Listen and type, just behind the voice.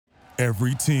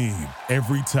Every team,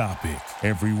 every topic,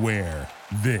 everywhere.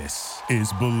 This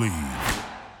is Believe.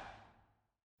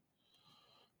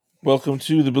 Welcome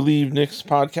to the Believe Knicks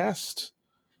podcast.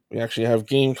 We actually have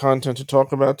game content to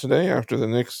talk about today after the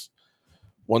Knicks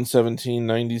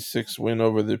 117-96 win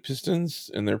over the Pistons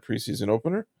in their preseason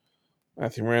opener.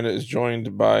 Matthew Miranda is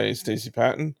joined by Stacey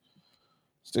Patton.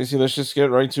 Stacey, let's just get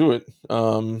right to it.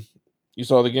 You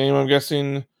saw the game, I'm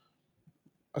guessing.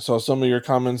 I saw some of your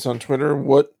comments on Twitter.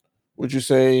 What would you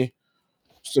say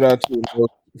stood out to you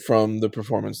most from the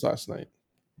performance last night?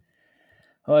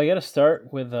 Well, I got to start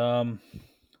with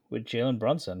Jalen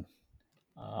Brunson.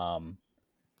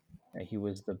 He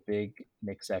was the big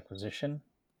Knicks acquisition,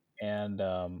 and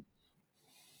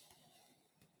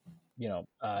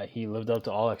he lived up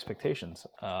to all expectations.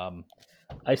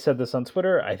 I said this on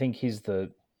Twitter. I think he's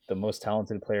the most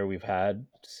talented player we've had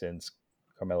since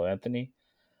Carmelo Anthony.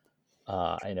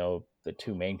 I know the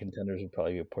two main contenders would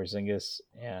probably be Porzingis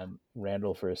and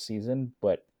Randall for a season,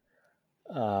 but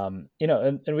and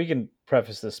we can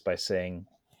preface this by saying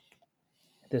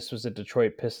this was a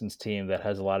Detroit Pistons team that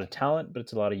has a lot of talent, but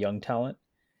it's a lot of young talent.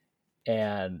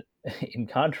 And in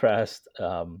contrast,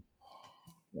 Jalen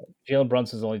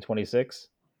Brunson's only 26,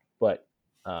 but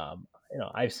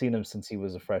I've seen him since he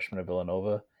was a freshman at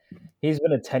Villanova. He's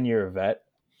been a 10-year vet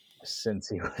since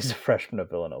he was a freshman at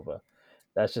Villanova.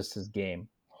 That's just his game.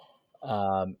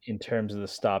 In terms of the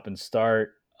stop and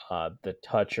start, the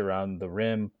touch around the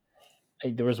rim.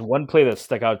 There was one play that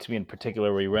stuck out to me in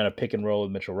particular where he ran a pick and roll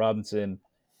with Mitchell Robinson.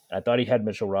 I thought he had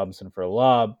Mitchell Robinson for a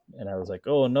lob, and I was like,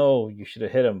 "Oh no, you should have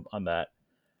hit him on that."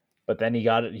 But then he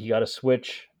got it. He got a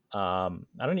switch. I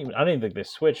don't even think they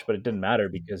switched, but it didn't matter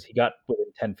because he got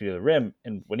within 10 feet of the rim,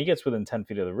 and when he gets within 10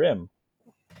 feet of the rim,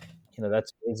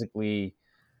 that's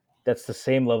that's the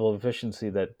same level of efficiency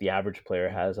that the average player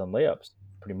has on layups,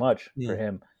 pretty much for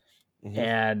him. Mm-hmm.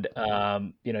 And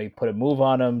he put a move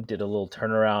on him, did a little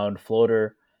turnaround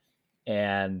floater.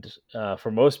 And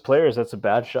for most players, that's a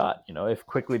bad shot. If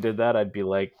Quickly did that, I'd be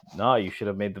like, "No, you should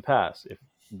have made the pass." If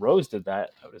Rose did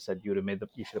that, I would have said you should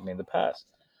have made the pass.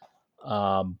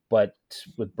 But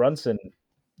with Brunson,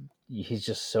 he's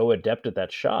just so adept at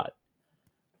that shot.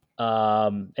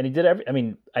 And he did I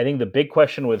think the big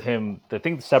question with him, the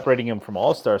thing separating him from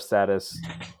All-Star status,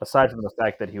 aside from the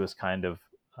fact that he was kind of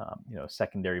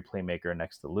secondary playmaker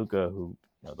next to Luka, who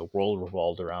the world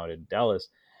revolved around in Dallas.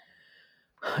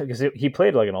 Because he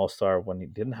played like an all-star when he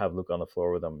didn't have Luke on the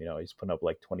floor with him. He's putting up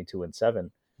like 22 and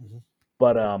 7. Mm-hmm.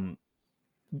 But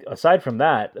aside from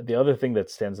that, the other thing that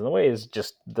stands in the way is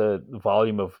just the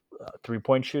volume of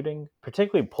three-point shooting,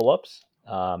 particularly pull-ups.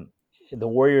 The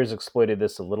Warriors exploited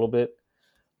this a little bit.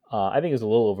 I think it's a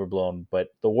little overblown,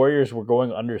 but the Warriors were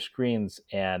going under screens,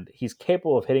 and he's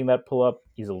capable of hitting that pull-up.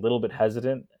 He's a little bit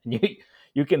hesitant, and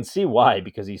you can see why,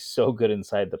 because he's so good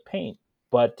inside the paint.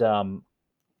 But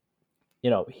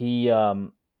he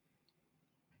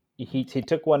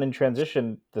took one in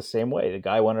transition the same way. The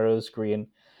guy went under the screen,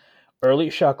 early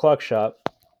shot clock shot,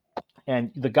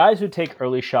 and the guys who take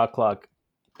early shot clock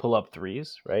pull up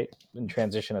threes, right, in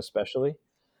transition especially,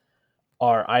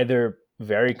 are either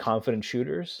very confident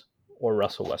shooters or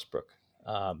Russell Westbrook,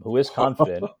 who is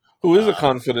confident. Who is a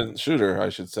confident shooter, I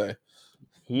should say.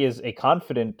 He is a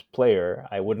confident player.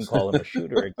 I wouldn't call him a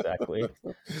shooter exactly.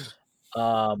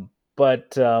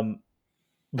 But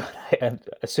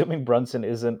assuming Brunson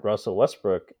isn't Russell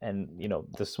Westbrook, and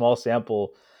the small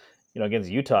sample,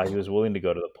 against Utah, he was willing to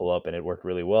go to the pull up, and it worked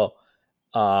really well.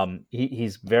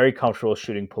 He's very comfortable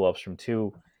shooting pull ups from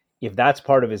two. If that's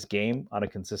part of his game on a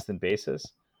consistent basis,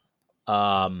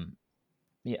 I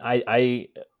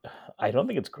don't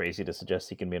think it's crazy to suggest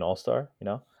he can be an all-star.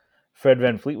 Fred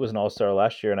VanVleet was an all-star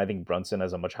last year, and I think Brunson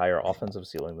has a much higher offensive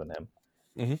ceiling than him.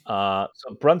 Mm-hmm.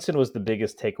 So Brunson was the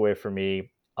biggest takeaway for me.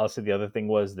 Also, the other thing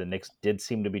was the Knicks did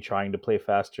seem to be trying to play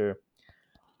faster.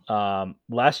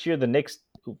 Last year, the Knicks,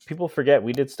 people forget,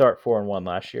 we did start 4-1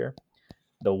 last year.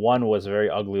 The one was a very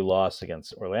ugly loss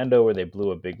against Orlando where they blew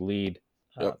a big lead.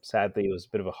 Yep. Sadly, it was a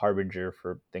bit of a harbinger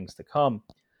for things to come.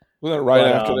 Was that right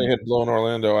after they had blown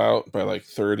Orlando out by like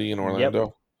 30 in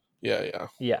Orlando? Yep.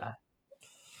 Yeah.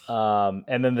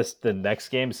 And then the next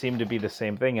game seemed to be the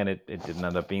same thing, and it didn't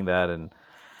end up being that. And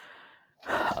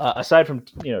aside from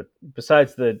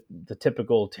besides the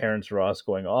typical Terrence Ross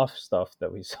going off stuff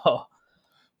that we saw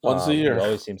once a year, he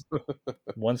always seems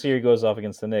once a year he goes off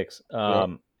against the Knicks.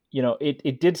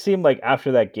 It did seem like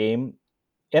after that game,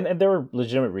 and there were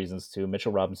legitimate reasons too.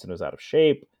 Mitchell Robinson was out of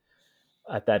shape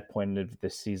at that point of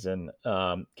this season.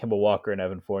 Kemba Walker and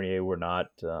Evan Fournier were not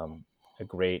a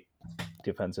great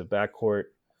defensive backcourt.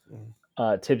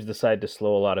 Tibbs decided to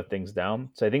slow a lot of things down.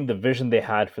 So I think the vision they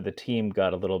had for the team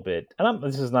got a little bit. And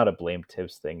this is not a blame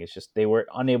Tibbs thing. It's just they were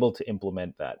unable to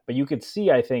implement that. But you could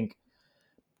see, I think,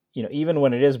 even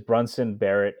when it is Brunson,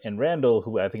 Barrett, and Randall,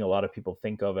 who I think a lot of people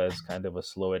think of as kind of a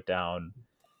slow it down,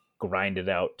 grind it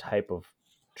out type of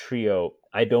trio,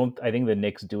 I think the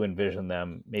Knicks do envision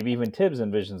them, maybe even Tibbs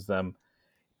envisions them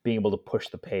being able to push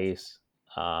the pace,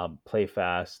 play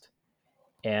fast,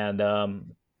 and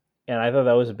I thought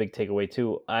that was a big takeaway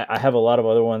too. I have a lot of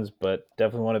other ones, but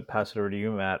definitely want to pass it over to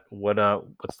you, Matt. What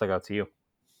stuck out to you?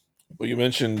 Well, you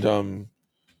mentioned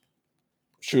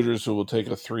shooters who will take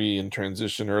a three in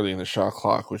transition early in the shot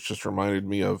clock, which just reminded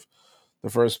me of the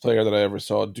first player that I ever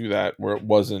saw do that where it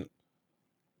wasn't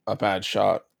a bad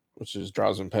shot, which is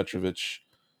Drazen Petrovic.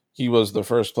 He was the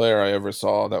first player I ever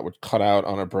saw that would cut out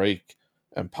on a break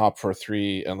and pop for a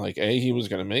three, and like A, he was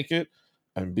going to make it,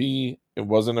 and B, it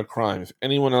wasn't a crime. If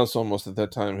anyone else almost at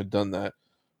that time had done that,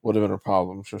 would have been a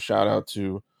problem. So shout out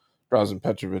to Drazen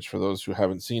Petrovic for those who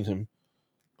haven't seen him.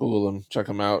 Google him, check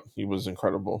him out. He was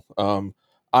incredible.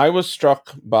 I was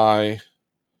struck by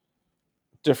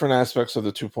different aspects of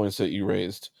the 2 points that you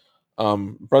raised.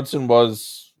 Brunson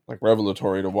was like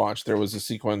revelatory to watch. There was a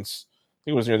sequence, I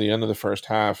think it was near the end of the first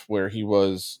half, where he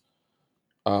was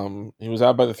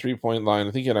out by the 3-point line.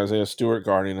 I think he had Isaiah Stewart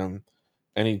guarding him,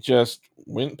 and he just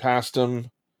went past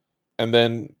him and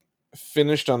then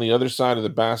finished on the other side of the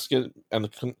basket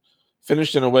and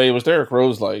finished in a way, it was Derrick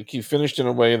Rose-like. He finished in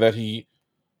a way that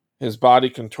his body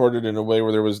contorted in a way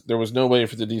where there was no way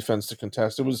for the defense to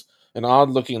contest. It was an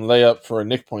odd-looking layup for a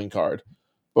Knick point guard,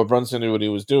 but Brunson knew what he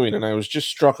was doing, and I was just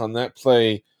struck on that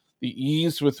play, the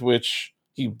ease with which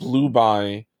he blew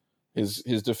by his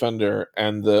defender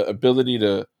and the ability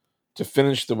to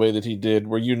finish the way that he did,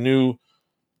 where you knew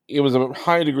it was a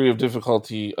high degree of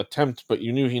difficulty attempt, but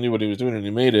you knew he knew what he was doing and he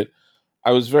made it.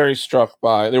 I was very struck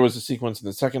by, there was a sequence in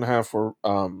the second half where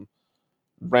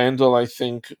Randall, I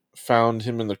think, found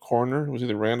him in the corner. It was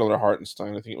either Randall or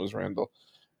Hartenstein. I think it was Randall.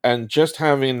 And just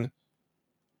having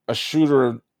a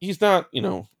shooter, he's not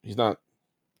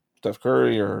Steph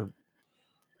Curry or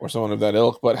someone of that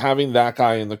ilk, but having that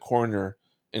guy in the corner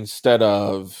instead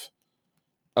of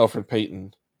Elfrid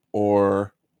Payton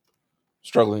or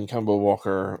struggling Kemba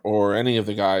Walker or any of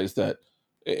the guys that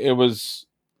it was,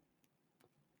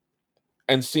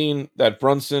 and seeing that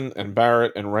Brunson and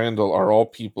Barrett and Randall are all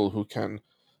people who can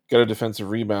get a defensive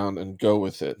rebound and go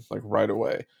with it like right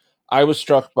away. I was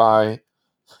struck by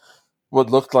what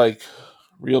looked like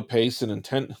real pace and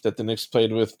intent that the Knicks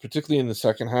played with, particularly in the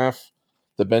second half.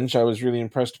 The bench, I was really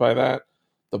impressed by that.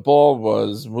 The ball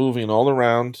was moving all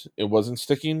around. It wasn't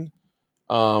sticking.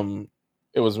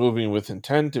 It was moving with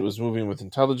intent. It was moving with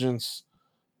intelligence.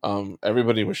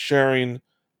 Everybody was sharing.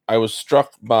 I was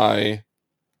struck by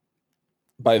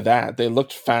that. They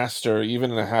looked faster,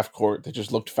 even in a half court. They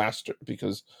just looked faster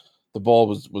because the ball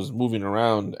was moving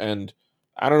around. And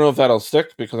I don't know if that'll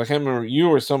stick, because I can't remember, you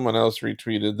or someone else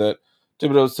retweeted that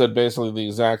Thibodeau said basically the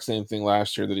exact same thing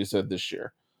last year that he said this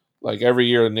year. Like every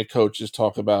year, the Knick coaches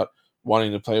talk about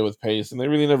wanting to play with pace, and they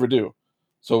really never do.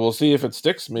 So we'll see if it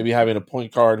sticks. Maybe having a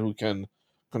point guard who can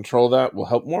control that will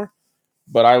help more.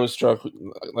 But I was struck,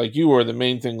 like you were, the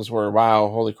main things were, wow,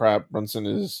 holy crap, Brunson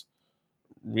is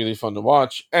really fun to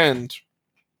watch. And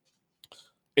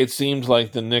it seemed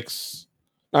like the Knicks,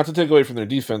 not to take away from their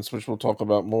defense, which we'll talk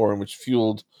about more and which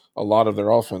fueled a lot of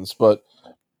their offense, but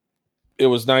it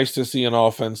was nice to see an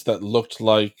offense that looked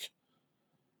like,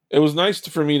 it was nice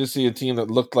for me to see a team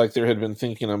that looked like there had been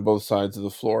thinking on both sides of the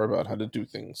floor about how to do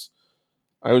things.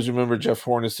 I always remember Jeff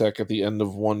Hornacek at the end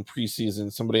of one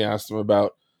preseason, somebody asked him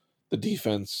about the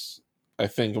defense. I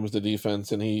think it was the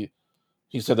defense, and he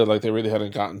said that like they really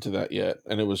hadn't gotten to that yet,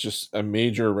 and it was just a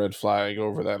major red flag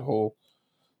over that whole.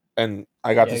 And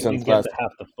I got the sense you get to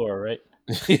half the floor, right?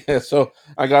 yeah, so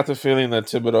I got the feeling that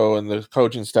Thibodeau and the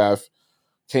coaching staff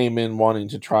came in wanting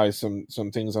to try some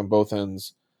things on both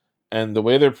ends, and the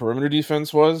way their perimeter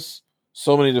defense was,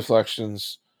 so many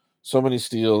deflections, so many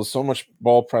steals, so much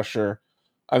ball pressure.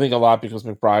 I think a lot because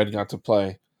McBride got to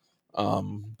play,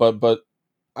 but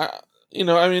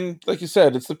I mean, like you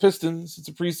said, it's the Pistons. It's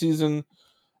a preseason.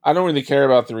 I don't really care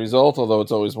about the result, although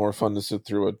it's always more fun to sit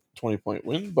through a 20-point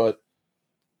win. But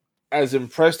as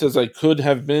impressed as I could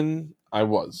have been, I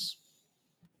was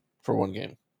for one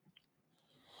game.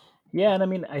 Yeah, and I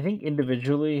mean, I think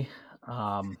individually,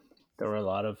 there were a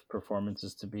lot of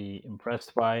performances to be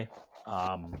impressed by.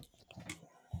 I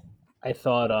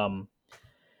thought,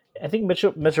 I think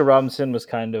Mitchell Robinson was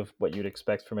kind of what you'd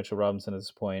expect from Mitchell Robinson at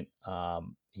this point.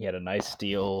 He had a nice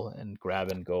steal and grab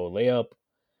and go layup.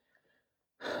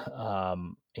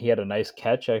 He had a nice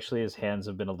catch. Actually, his hands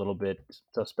have been a little bit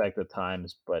suspect at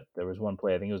times, but there was one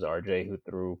play. I think it was RJ who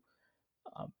threw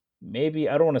maybe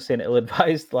I don't want to say an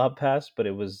ill-advised lob pass, but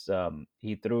it was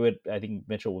he threw it. I think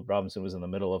Mitchell Robinson was in the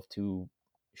middle of two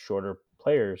shorter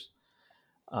players,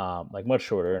 like much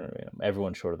shorter.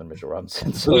 Everyone's shorter than Mitchell Robinson,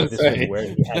 I was so gonna this was say.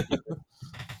 where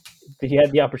he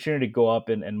had the opportunity to go up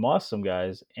and moss some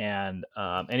guys, and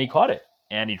he caught it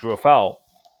and he drew a foul.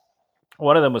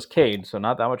 One of them was Cade, so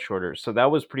not that much shorter. So that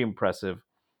was pretty impressive.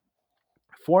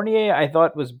 Fournier, I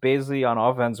thought, was basically on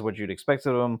offense what you'd expect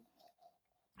of him.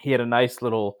 He had a nice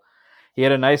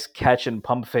catch and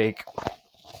pump fake,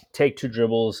 take two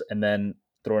dribbles, and then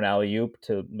throw an alley oop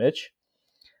to Mitch.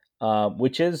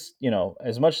 Which is,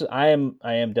 as much as I am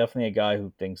definitely a guy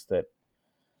who thinks that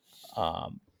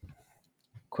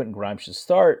Quentin Grimes should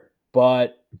start,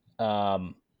 but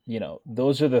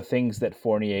those are the things that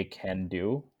Fournier can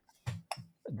do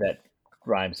that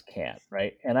Grimes can't,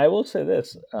 right? And I will say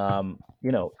this, I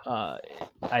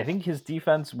think his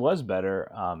defense was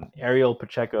better. Ariel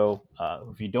Pacheco,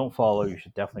 if you don't follow, you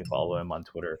should definitely follow him on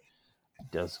Twitter.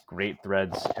 Does great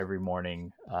threads every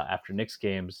morning after Knicks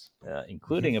games,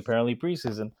 including apparently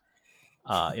preseason.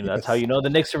 That's how you know the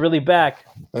Knicks are really back.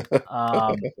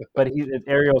 But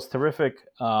Ariel's terrific.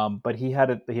 But he had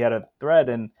a thread,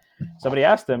 and somebody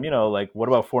asked him, like, what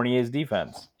about Fournier's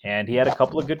defense? And he had a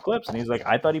couple of good clips, and he's like,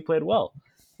 I thought he played well,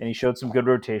 and he showed some good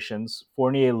rotations.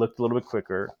 Fournier looked a little bit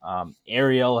quicker.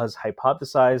 Ariel has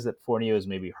hypothesized that Fournier was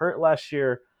maybe hurt last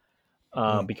year.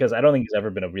 Because I don't think he's ever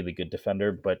been a really good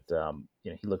defender, but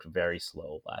he looked very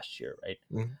slow last year, right?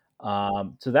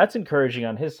 So that's encouraging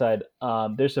on his side.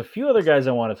 There's a few other guys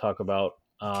I want to talk about.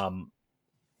 I'm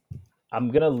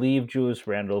gonna leave Julius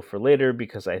Randle for later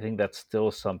because I think that's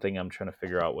still something I'm trying to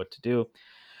figure out what to do.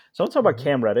 So let's talk about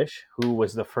Cam Reddish, who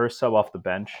was the first sub off the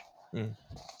bench,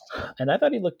 and I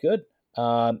thought he looked good.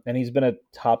 And he's been a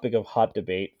topic of hot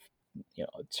debate,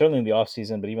 certainly in the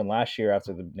offseason, but even last year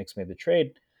after the Knicks made the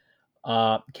trade.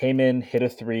 Came in, hit a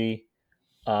three,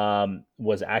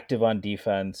 was active on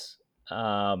defense,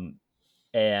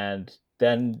 and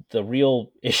then the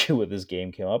real issue with this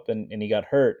game came up, and he got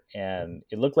hurt, and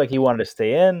it looked like he wanted to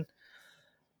stay in,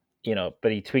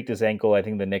 but he tweaked his ankle. I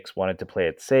think the Knicks wanted to play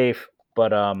it safe,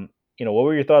 but what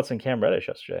were your thoughts on Cam Reddish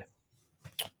yesterday?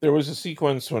 There was a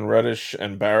sequence when Reddish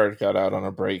and Barrett got out on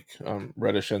a break.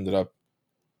 Reddish ended up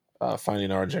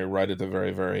finding RJ right at the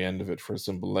very, very end of it for a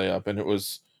simple layup, and it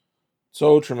was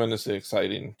so tremendously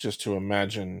exciting just to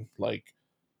imagine like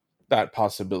that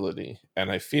possibility.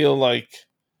 And I feel like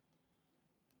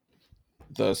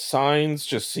the signs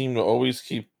just seem to always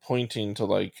keep pointing to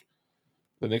like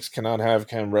the Knicks cannot have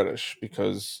Cam Reddish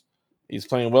because he's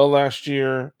playing well last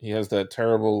year. He has that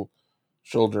terrible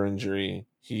shoulder injury.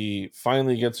 He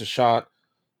finally gets a shot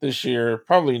this year.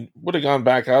 Probably would have gone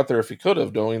back out there if he could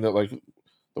have, knowing that like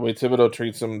the way Thibodeau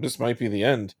treats him, this might be the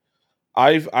end.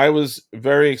 I was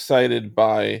very excited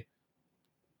by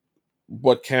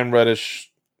what Cam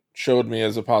Reddish showed me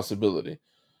as a possibility.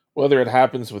 Whether it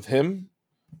happens with him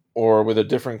or with a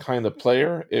different kind of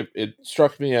player, it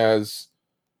struck me as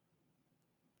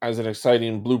an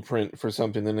exciting blueprint for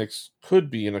something the Knicks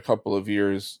could be in a couple of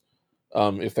years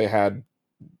if they had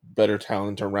better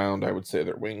talent around, I would say,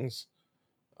 their wings.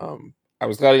 I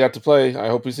was glad he got to play. I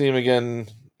hope we see him again.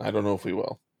 I don't know if we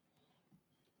will.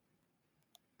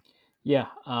 Yeah,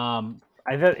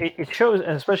 I thought it shows,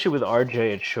 and especially with RJ,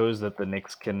 it shows that the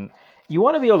Knicks can. You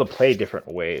want to be able to play different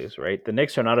ways, right? The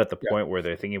Knicks are not at the point where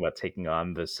they're thinking about taking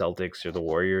on the Celtics or the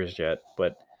Warriors yet,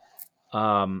 but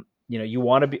you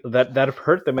want to be that have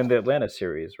hurt them in the Atlanta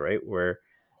series, right? Where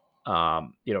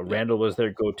Randall was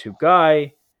their go-to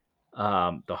guy.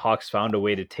 The Hawks found a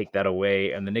way to take that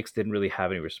away, and the Knicks didn't really have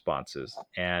any responses.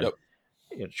 And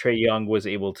Trae Young was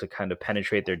able to kind of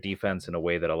penetrate their defense in a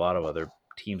way that a lot of other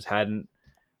teams hadn't.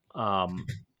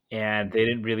 And they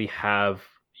didn't really have,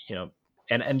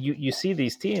 and you see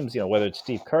these teams, whether it's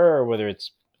Steve Kerr or whether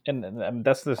it's, and I mean,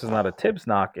 this is not a Tibbs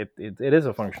knock. It is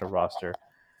a functional roster,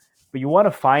 but you want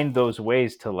to find those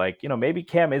ways to maybe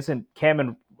Cam and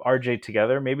RJ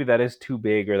together. Maybe that is too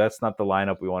big, or that's not the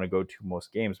lineup we want to go to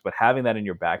most games, but having that in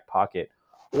your back pocket,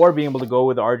 or being able to go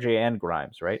with RJ and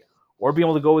Grimes, right? Or being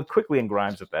able to go with Quickly and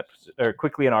Grimes or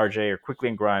Quickly and RJ, or Quickly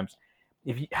and Grimes.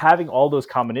 Having all those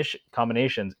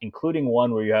combinations, including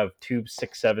one where you have 2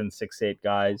 6'7", 6'8"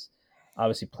 guys,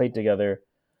 obviously played together.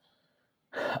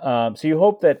 So you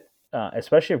hope that,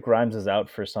 especially if Grimes is out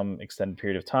for some extended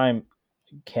period of time,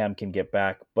 Cam can get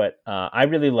back. But I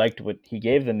really liked what he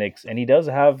gave the Knicks, and he has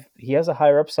a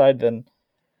higher upside than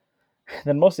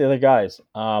most of the other guys.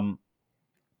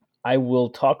 I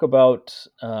will talk about.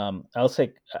 I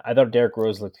thought Derrick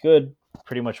Rose looked good.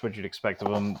 pretty much what you'd expect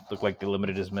of him. Looked like they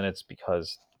limited his minutes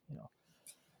because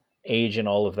age and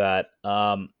all of that.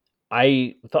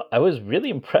 I thought I was really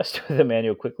impressed with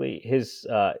Emmanuel quickly.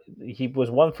 He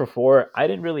was 1 for 4. I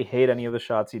didn't really hate any of the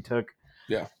shots he took.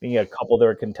 Yeah. I think he had a couple that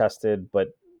were contested, but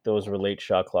those were late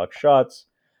shot clock shots.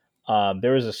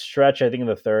 There was a stretch, I think, in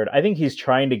the third. I think he's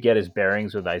trying to get his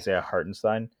bearings with Isaiah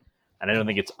Hartenstein, and I don't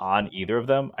think it's on either of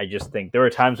them. I just think there were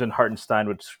times when Hartenstein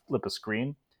would flip a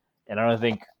screen, and I don't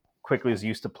think Quickly is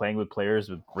used to playing with players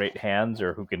with great hands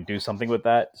or who can do something with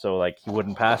that. So, like, he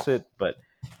wouldn't pass it. But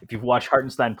if you've watched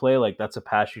Hartenstein play, like, that's a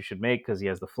pass you should make because he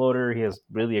has the floater. He has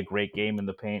really a great game in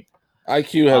the paint.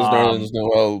 IQ has Nerlens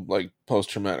Noel like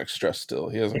post-traumatic stress still.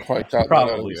 He hasn't quite gotten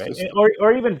probably that out of his right, system.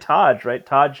 or even Taj, right?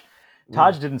 Taj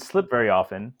didn't slip very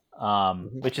often,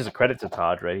 which is a credit to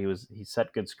Taj, right? He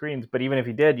set good screens, but even if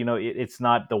he did, it's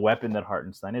not the weapon that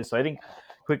Hartenstein is. So I think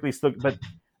Quickly still, but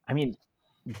I mean,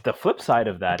 the flip side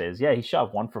of that is, he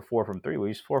shot 1 for 4 from three. Well,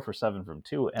 he's 4 for 7 from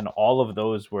two, and all of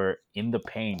those were in the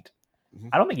paint.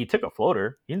 I don't think he took a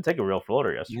floater. He didn't take a real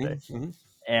floater yesterday.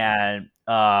 And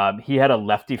he had a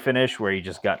lefty finish where he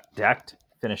just got decked,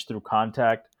 finished through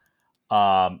contact.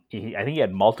 I think he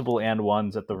had multiple and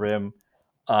ones at the rim.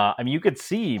 I mean, you could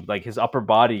see like his upper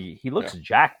body. He looks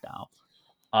jacked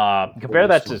now. Compare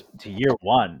that to year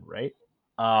one, right?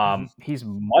 He's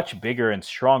much bigger and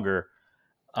stronger.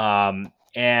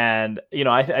 And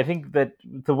I think that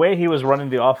the way he was running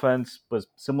the offense was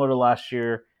similar to last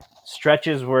year.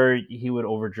 Stretches where he would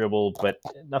over dribble, but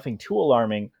nothing too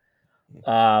alarming.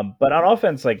 But on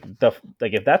offense, like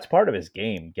if that's part of his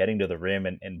game, getting to the rim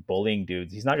and bullying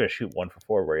dudes, he's not going to shoot 1 for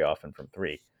 4 very often from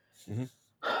three.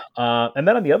 And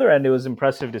then on the other end, it was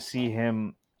impressive to see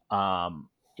him.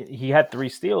 He had 3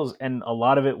 steals, and a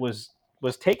lot of it was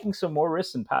taking some more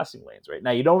risks in passing lanes. Right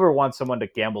now, you don't ever want someone to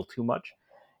gamble too much,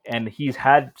 and he's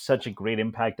had such a great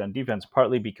impact on defense,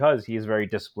 partly because he is very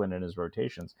disciplined in his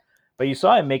rotations. But you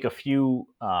saw him make a few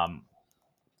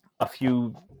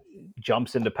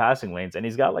jumps into passing lanes, and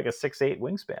he's got like a 6'8"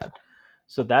 wingspan,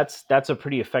 so that's a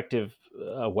pretty effective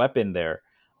weapon there.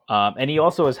 And he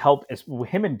also has helped.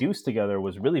 Him and Deuce together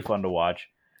was really fun to watch.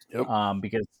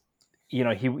 Because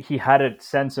he had a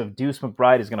sense of Deuce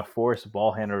McBride is going to force a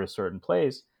ball handler to a certain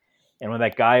place, and when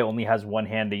that guy only has one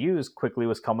hand to use, Quickly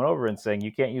was coming over and saying,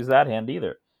 you can't use that hand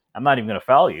either. I'm not even going to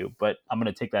foul you, but I'm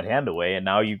going to take that hand away, and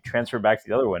now you transfer back to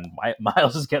the other one.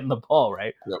 Miles is getting the ball,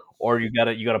 right? Or you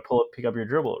gotta pick up your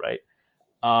dribble, right?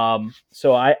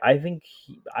 So I think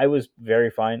I was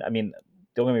very fine. I mean,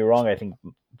 don't get me wrong. I think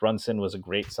Brunson was a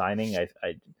great signing. I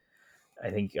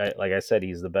think, like I said,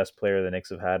 he's the best player the Knicks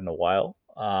have had in a while.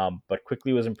 But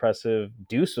Quickly was impressive.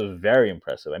 Deuce was very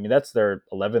impressive. I mean, that's their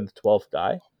 11th, 12th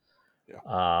guy.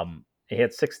 He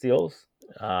had 6 steals.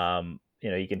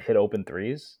 You can hit open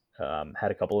threes. Had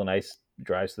a couple of nice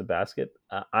drives to the basket.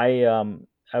 I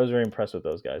was very impressed with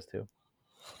those guys too.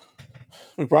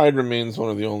 McBride remains one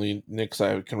of the only Knicks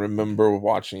I can remember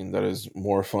watching that is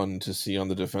more fun to see on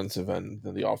the defensive end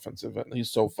than the offensive end.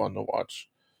 He's so fun to watch.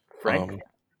 Frank?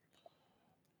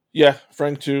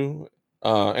 Frank too.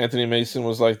 Anthony Mason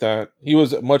was like that. He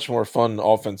was much more fun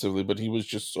offensively, but he was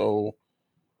just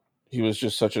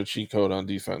such a cheat code on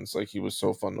defense. Like, he was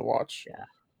so fun to watch.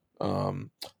 So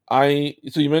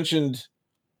you mentioned,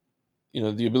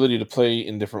 the ability to play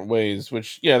in different ways,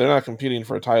 which, they're not competing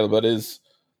for a title, but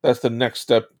that's the next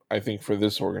step, I think, for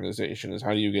this organization, is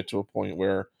how do you get to a point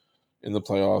where in the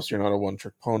playoffs you're not a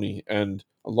one-trick pony? And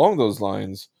along those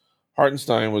lines,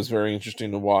 Hartenstein was very interesting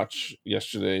to watch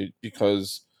yesterday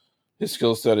because his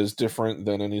skill set is different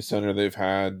than any center they've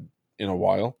had in a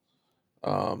while.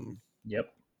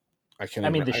 Yep.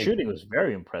 The shooting was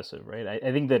very impressive, right?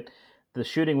 I think that the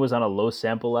shooting was on a low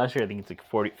sample last year. I think it's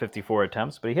like 54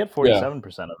 attempts, but he had 47%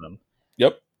 of them.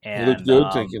 Yep. And, he looked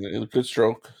good taking it. It looked good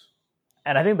stroke.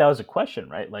 And I think that was a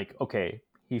question, right? Like, okay,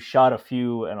 he shot a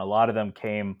few, and a lot of them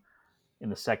came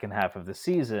in the second half of the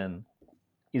season.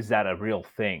 Is that a real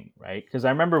thing, right? Because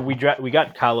I remember we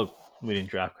got Kyle. We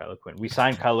didn't draft Kyle Quinn. We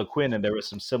signed Kyle Quinn, and there was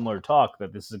some similar talk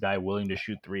that this is a guy willing to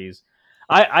shoot threes.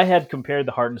 I had compared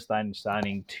the Hartenstein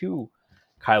signing to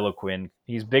Kyle Quinn.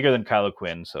 He's bigger than Kyle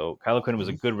Quinn, so Kyle Quinn was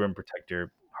a good rim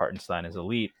protector. Hartenstein is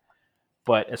elite.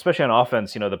 But especially on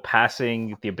offense, the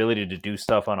passing, the ability to do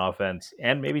stuff on offense,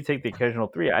 and maybe take the occasional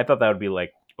three. I thought that would be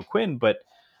like a Quinn, but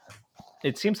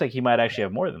it seems like he might actually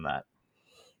have more than that.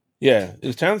 Yeah,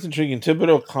 his talent's intriguing.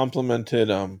 Thibodeau complimented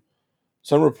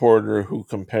some reporter who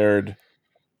compared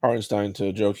Hartenstein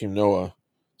to Joakim Noah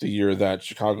the year that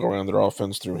Chicago ran their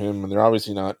offense through him, and they're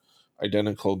obviously not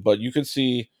identical, but you could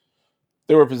see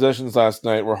there were possessions last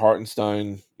night where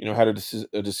Hartenstein, had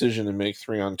a decision to make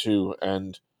 3-on-2,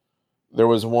 and There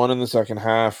was one in the second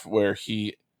half where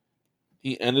he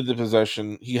ended the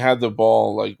possession. He had the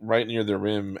ball like right near the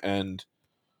rim, and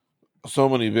so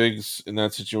many bigs in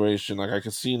that situation. Like I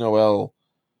could see Noel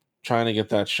trying to get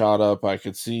that shot up. I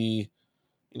could see,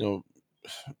 you know,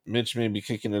 Mitch maybe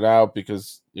kicking it out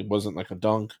because it wasn't like a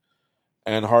dunk.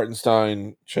 And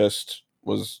Hartenstein just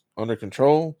was under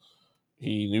control.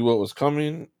 He knew what was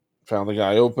coming, found the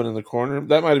guy open in the corner.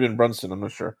 That might have been Brunson, I'm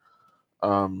not sure.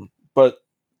 But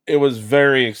it was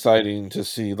very exciting to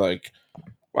see, like,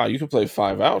 wow, you could play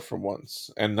 5 out for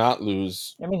once and not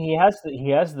lose. I mean, he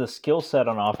has the skill set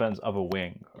on offense of a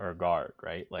wing or a guard,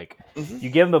 right? Like, Mm-hmm.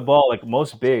 you give him the ball, like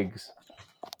most bigs.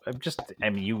 I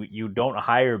mean, you don't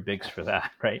hire bigs for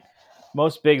that, right?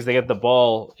 Most bigs, they get the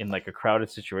ball in like a crowded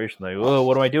situation, like, oh,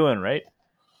 what am I doing, right?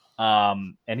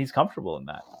 And he's comfortable in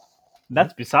that. And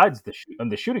that's besides the shoot,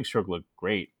 and the shooting stroke looked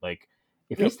great. Like,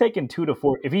 if Yep. he's taking 2 to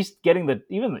 4, if he's getting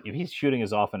even if he's shooting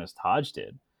as often as Taj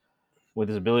did, with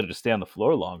his ability to stay on the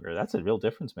floor longer, that's a real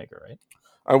difference maker, right?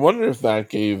 I wonder if that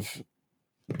gave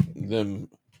them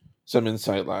some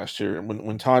insight last year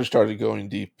when Taj started going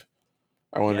deep.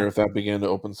 I wonder if that began to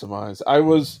open some eyes. I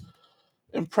was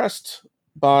impressed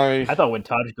by. I thought when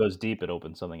Taj goes deep, it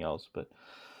opens something else. But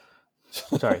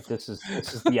sorry, this is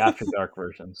the after dark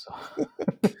version. So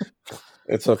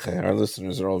It's okay. Our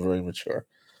listeners are all very mature.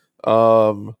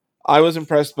 I was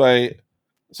impressed by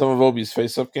some of Obi's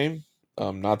face-up game.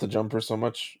 Not the jumper so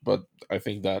much, but I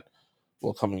think that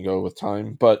will come and go with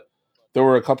time. But there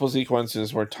were a couple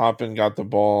sequences where Toppin got the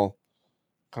ball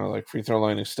kind of like free throw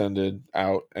line extended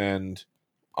out, and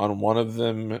on one of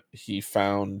them he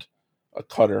found a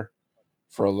cutter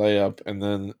for a layup, and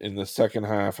then in the second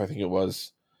half, I think it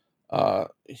was,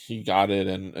 he got it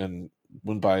and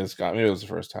went by his guy. Maybe it was the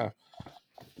first half.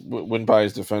 Went by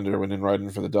his defender, went in right in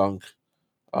for the dunk.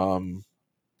 Um,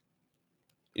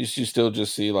 you still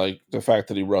just see like the fact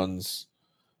that he runs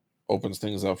opens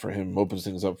things up for him, opens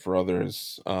things up for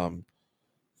others.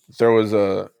 There was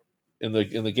in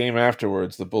the game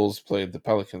afterwards, the Bulls played the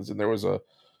Pelicans, and there was a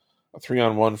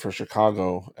 3-on-1 for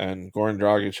Chicago, and Goran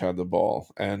Dragic had the ball,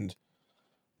 and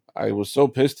I was so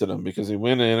pissed at him because he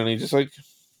went in and he just like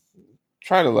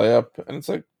tried to lay up, and it's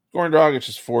like Goran Dragic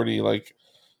is 40, like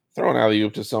throw an alley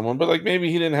oop to someone, but like maybe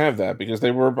he didn't have that because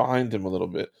they were behind him a little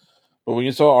bit. But when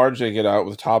you saw RJ get out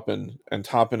with Toppin, and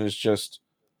Toppin is just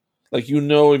like,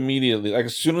 immediately, like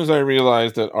as soon as I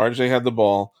realized that RJ had the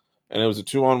ball and it was a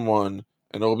 2-on-1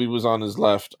 and Obi was on his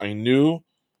left, I knew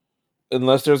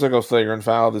unless there's like a flagrant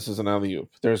foul, this is an alley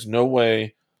oop. There's no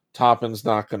way Toppin's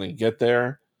not going to get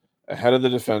there ahead of the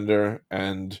defender,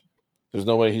 and there's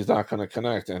no way he's not going to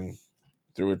connect, and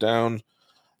threw it down.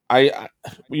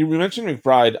 You mentioned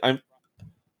McBride.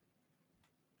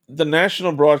 The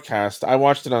national broadcast, I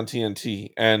watched it on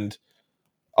TNT, and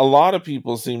a lot of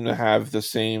people seem to have the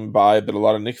same vibe that a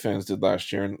lot of Knicks fans did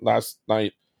last year, and last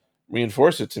night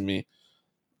reinforced it to me.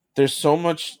 There's so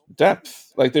much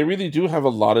depth. Like, they really do have a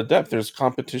lot of depth. There's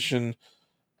competition,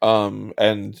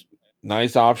 and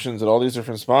nice options at all these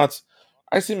different spots.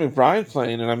 I see McBride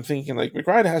playing, and I'm thinking, like,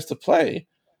 McBride has to play.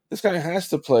 This guy has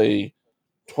to play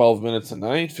 12 minutes a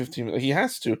night, 15 minutes. He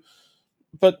has to.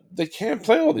 But they can't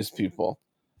play all these people.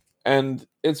 And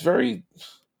it's very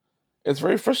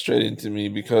frustrating to me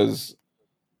because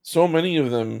so many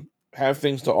of them have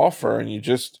things to offer, and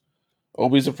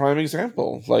Obi's a prime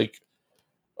example. Like,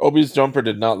 Obi's jumper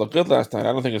did not look good last night.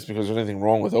 I don't think it's because there's anything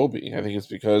wrong with Obi. I think it's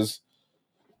because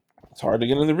it's hard to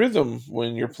get in the rhythm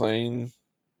when you're playing,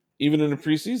 even in a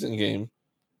preseason game.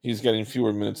 He's getting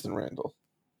fewer minutes than Randall,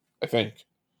 I think.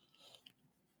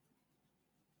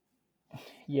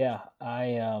 yeah,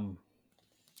 Not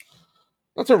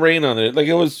to rain on it. Like,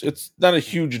 it's not a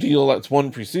huge deal. That's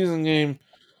one preseason game.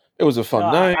 It was a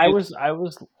fun no, night. I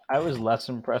was less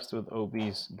impressed with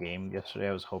Obi's game yesterday.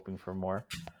 I was hoping for more.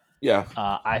 Yeah.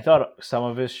 I thought some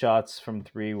of his shots from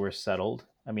 3 were settled.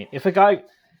 I mean, we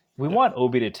want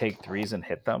Obi to take threes and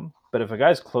hit them, but if a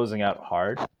guy's closing out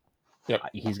hard, Yep.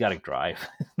 he's got to drive.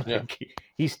 Yeah.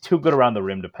 He's too good around the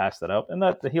rim to pass that up, and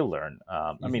that he'll learn.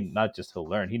 I mean, not just he'll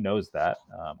learn; he knows that.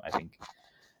 I think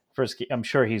I'm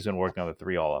sure he's been working on the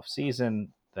 3 all off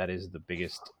season. That is the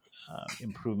biggest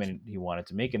improvement he wanted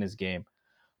to make in his game.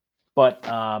 But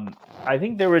I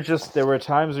think there were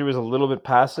times he was a little bit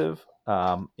passive.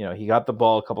 He got the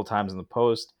ball a couple times in the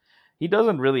post. He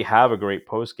doesn't really have a great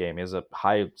post game. He has a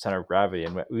high center of gravity,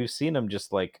 and we've seen him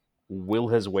just like will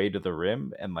his way to the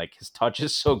rim, and like his touch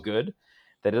is so good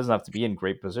that he doesn't have to be in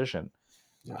great position.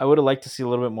 Yeah. I would have liked to see a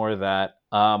little bit more of that.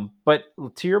 But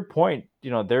to your point,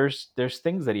 there's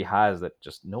things that he has that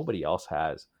just nobody else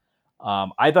has.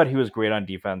 I thought he was great on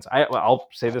defense. I'll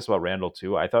say this about Randall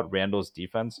too. I thought Randall's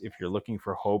defense, if you're looking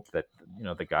for hope that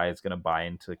the guy is going to buy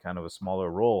into kind of a smaller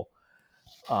role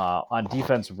on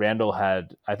defense,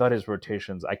 I thought his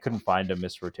rotations. I couldn't find a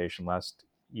missed rotation last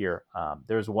year.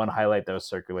 There was one highlight that was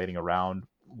circulating around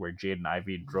where Jaden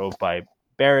Ivey drove by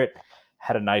Barrett,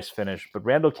 had a nice finish, but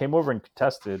Randall came over and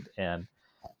contested, and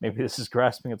maybe this is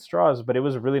grasping at straws, but it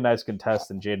was a really nice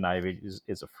contest, and Jaden Ivey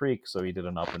is a freak, so he did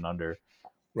an up and under.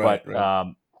 Right, But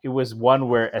right. it was one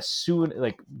where as soon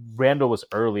like Randall was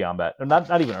early on that,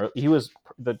 not even early. It was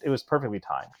perfectly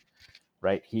timed,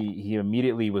 right? He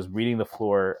immediately was reading the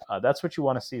floor. That's what you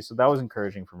want to see. So that was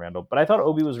encouraging from Randall. But I thought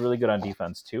Obi was really good on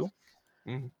defense too.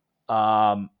 Mhm.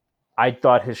 I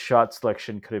thought his shot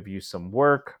selection could have used some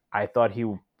work. I thought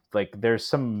there's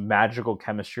some magical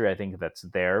chemistry I think that's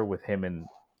there with him and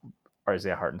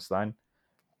Isaiah Hartenstein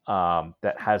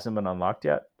that hasn't been unlocked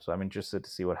yet. So I'm interested to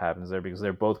see what happens there because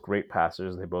they're both great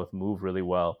passers. They both move really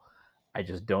well. I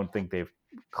just don't think they've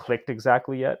clicked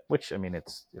exactly yet, which, I mean,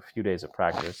 it's a few days of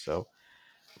practice, so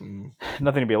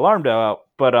nothing to be alarmed about.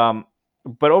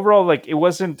 But overall, like, it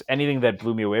wasn't anything that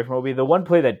blew me away from Obi. The one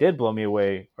play that did blow me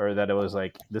away, or that it was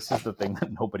like, this is the thing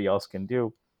that nobody else can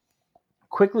do.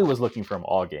 Quickly was looking for him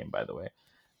all game, by the way.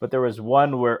 But there was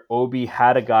one where Obi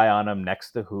had a guy on him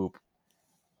next to hoop.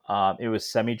 It was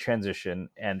semi-transition,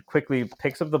 and quickly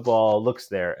picks up the ball, looks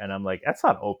there, and I'm like, that's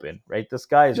not open, right? This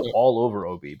guy is Yeah. all over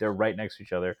Obi. They're right next to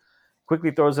each other.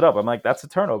 Quickly throws it up. I'm like, that's a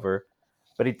turnover.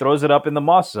 But he throws it up in the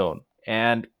Moss zone,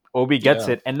 and Obi gets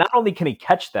Yeah. it. And not only can he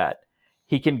catch that,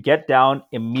 he can get down,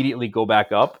 immediately go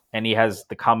back up, and he has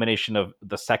the combination of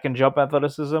the second jump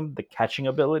athleticism, the catching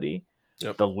ability,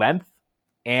 Yep. the length,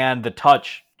 and the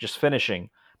touch, just finishing.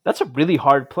 That's a really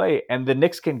hard play, and the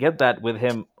Knicks can get that with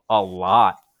him a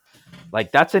lot.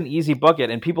 Like, that's an easy bucket,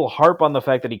 and people harp on the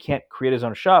fact that he can't create his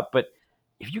own shot, but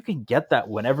if you can get that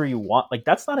whenever you want, like,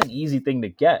 that's not an easy thing to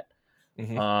get.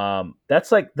 Mhm.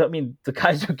 That's like, I mean, the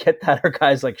guys who get that are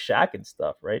guys like Shaq and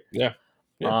stuff, right? Yeah.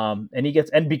 Yeah.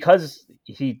 And because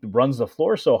he runs the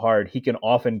floor so hard, he can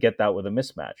often get that with a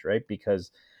mismatch, right?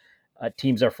 Because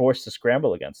teams are forced to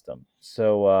scramble against him.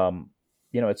 So,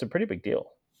 it's a pretty big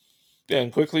deal. Yeah,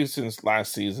 and quickly since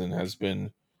last season has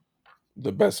been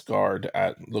the best guard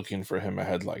at looking for him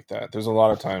ahead like that. There's a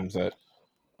lot of times that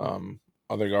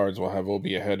other guards will have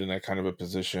Obi ahead in that kind of a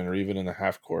position, or even in the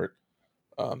half court,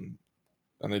 and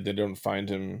they don't find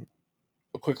him.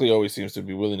 Quickly always seems to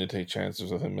be willing to take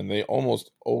chances with him, and they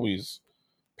almost always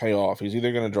pay off. He's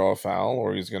either going to draw a foul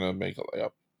or he's going to make a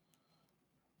layup.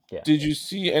 Yeah. Did you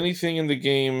see anything in the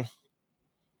game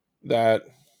that,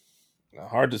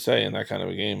 hard to say in that kind of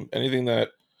a game, anything that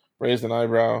raised an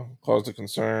eyebrow, caused a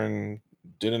concern,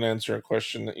 didn't answer a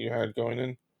question that you had going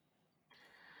in?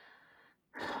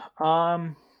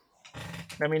 Um,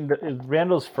 I mean,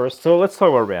 Randall's first. So let's talk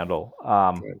about Randall.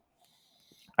 Right.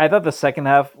 I thought the second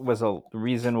half was a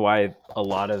reason why a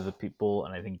lot of the people,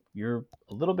 and I think you're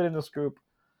a little bit in this group,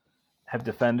 have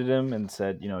defended him and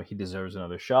said, he deserves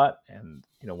another shot. And,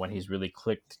 when he's really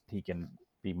clicked, he can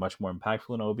be much more impactful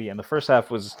than Obi. And the first half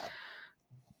was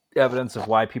evidence of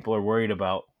why people are worried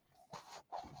about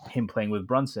him playing with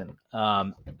Brunson.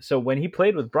 So when he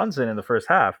played with Brunson in the first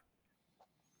half,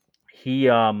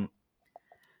 there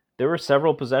were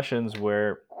several possessions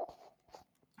where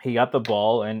he got the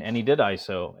ball and he did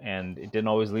ISO, and it didn't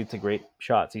always lead to great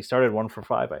shots. He started 1 for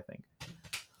 5, I think.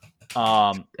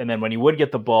 And then when he would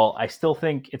get the ball, I still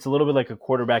think it's a little bit like a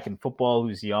quarterback in football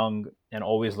who's young and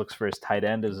always looks for his tight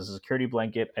end as a security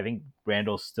blanket. I think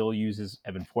Randall still uses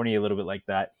Evan Fournier a little bit like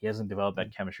that. He hasn't developed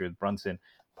that chemistry with Brunson.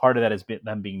 Part of that has been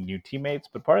them being new teammates,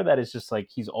 but part of that is just like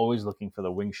he's always looking for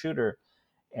the wing shooter.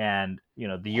 And,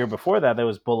 the year before that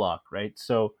was Bullock, right?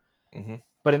 So,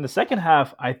 but in the second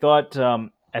half, I thought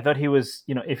he was,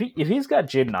 if he's got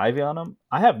Jaden Ivey on him,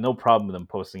 I have no problem with him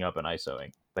posting up and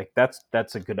ISOing. Like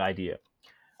that's a good idea.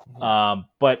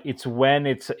 But it's when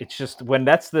it's just when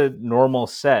that's the normal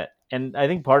set, and I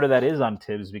think part of that is on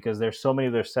Tibbs because there's so many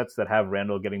of their sets that have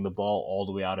Randall getting the ball all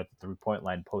the way out at the 3-point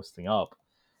line posting up.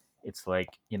 It's like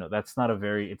that's not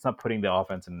it's not putting the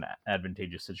offense in an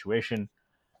advantageous situation.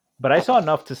 But I saw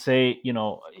enough to say,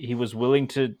 he was willing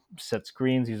to set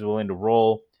screens. He was willing to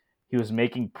roll. He was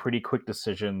making pretty quick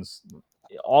decisions.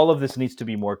 All of this needs to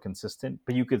be more consistent,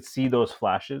 but you could see those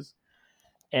flashes.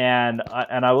 And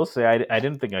I will say, I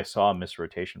didn't think I saw a missed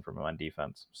rotation from him on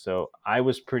defense. So I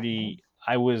was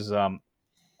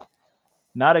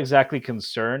not exactly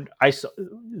concerned. I saw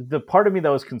the part of me that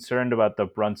was concerned about the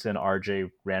Brunson, RJ,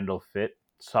 Randall fit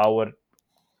saw what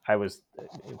I was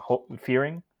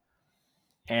fearing.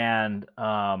 And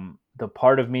the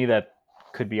part of me that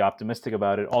could be optimistic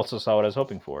about it also saw what I was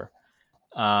hoping for.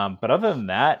 But other than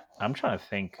that, I'm trying to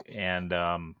think. And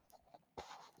I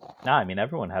mean,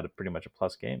 everyone had a pretty much a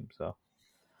plus game. So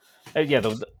yeah,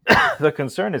 the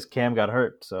concern is Cam got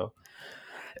hurt. So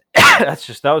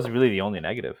that was really the only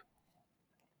negative.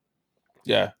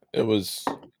 Yeah, it was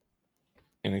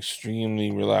an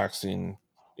extremely relaxing,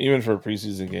 even for a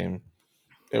preseason game.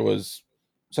 It was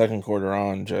second quarter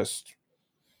on, just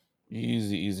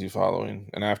easy following.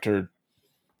 And after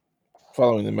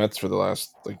following the Mets for the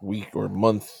last like week or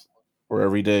month, where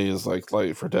every day is like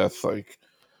light for death, like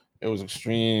it was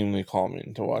extremely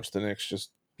calming to watch the Knicks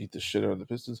just beat the shit out of the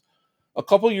Pistons. A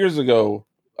couple years ago,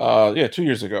 2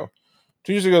 years ago.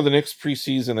 2 years ago, the Knicks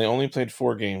preseason, they only played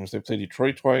 4 games. They played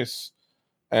Detroit twice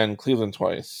and Cleveland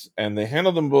twice, and they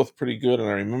handled them both pretty good. And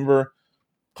I remember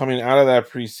coming out of that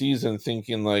preseason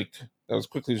thinking like that was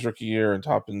Quickly's rookie year and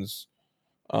Toppin's.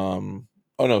 Oh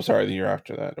no, sorry, the year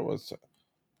after that it was.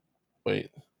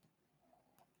 Wait,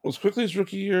 was Quickly's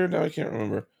rookie year? Now I can't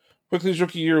remember. Quickly's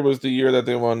rookie year was the year that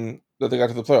they won, that they got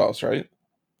to the playoffs, right?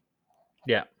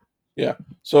 Yeah. Yeah.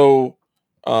 So,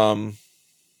 oh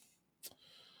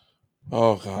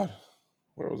god,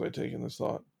 where was I taking this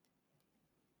thought?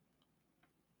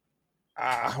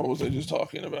 What was I just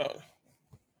talking about?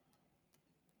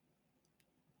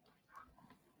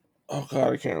 Oh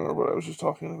god, I can't remember what I was just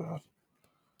talking about.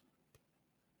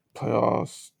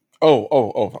 Playoffs.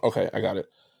 Oh. Okay, I got it.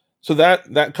 So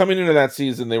that coming into that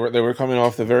season, they were coming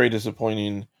off the very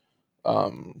disappointing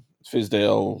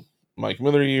Fizdale, Mike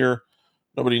Miller year.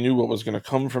 Nobody knew what was going to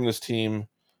come from this team,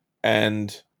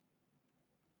 and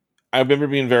I remember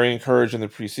being very encouraged in the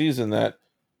preseason that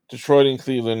Detroit and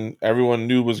Cleveland, everyone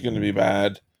knew was going to be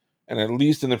bad, and at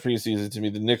least in the preseason, to me,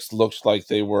 the Knicks looked like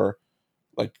they were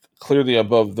like clearly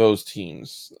above those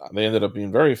teams. They ended up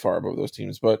being very far above those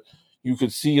teams, but you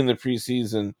could see in the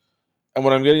preseason. And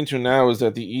what I'm getting to now is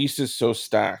that the East is so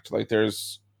stacked. Like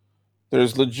there's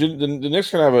legit the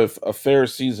Knicks can have a fair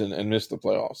season and miss the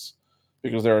playoffs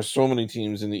because there are so many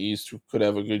teams in the East who could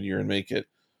have a good year and make it.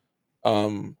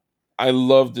 Um, I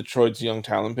love Detroit's young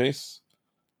talent base,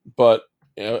 but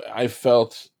I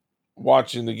felt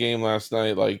watching the game last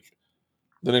night like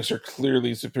the Knicks are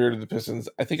clearly superior to the Pistons.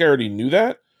 I think I already knew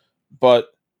that, but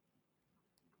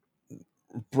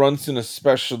Brunson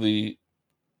especially,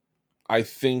 I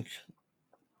think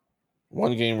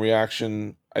one game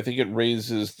reaction, I think it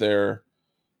raises their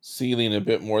ceiling a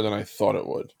bit more than I thought it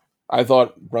would. I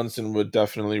thought Brunson would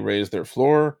definitely raise their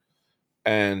floor,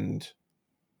 and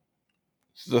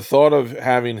the thought of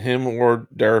having him or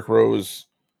Derrick Rose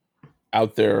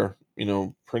out there,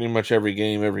 pretty much every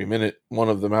game, every minute, one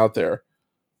of them out there,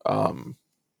 um,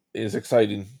 is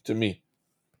exciting to me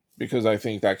because I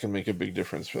think that can make a big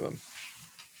difference for them.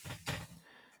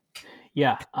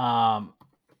 Yeah. I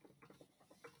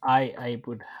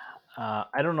would.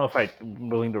 I don't know if I'm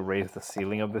willing to raise the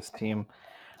ceiling of this team.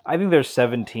 I think there's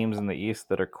 7 teams in the East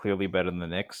that are clearly better than the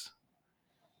Knicks.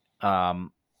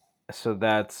 So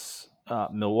that's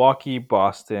Milwaukee,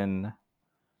 Boston,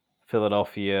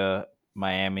 Philadelphia,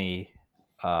 Miami,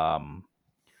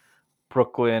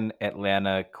 Brooklyn,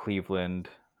 Atlanta, Cleveland.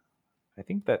 I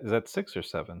think that 6 or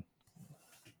 7.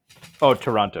 Oh,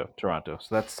 Toronto. So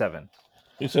that's 7.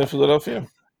 You said Philadelphia?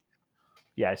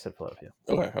 Yeah, I said Philadelphia.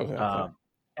 Okay.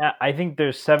 I think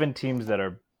there's 7 teams that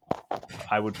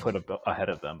I would put ahead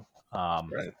of them.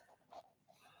 Right.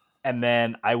 And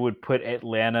then I would put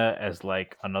Atlanta as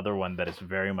like another one that is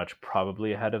very much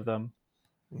probably ahead of them.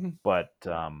 Mm-hmm. But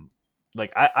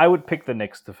like I would pick the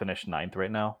Knicks to finish 9th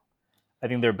right now. I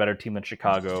think they're a better team than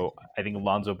Chicago. I think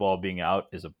Alonzo Ball being out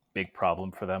is a big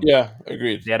problem for them. Yeah,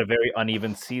 agreed. They had a very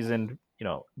uneven season,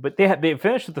 but they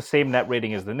finished with the same net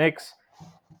rating as the Knicks.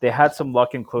 They had some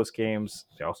luck in close games.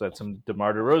 They also had some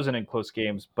DeMar DeRozan in close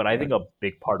games. But I think a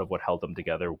big part of what held them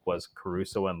together was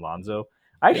Caruso and Lonzo.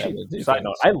 Actually, side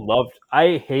note,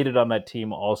 I hated on that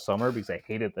team all summer because I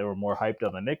hated they were more hyped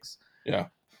on the Knicks. Yeah.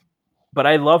 But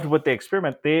I loved what they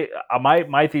experiment.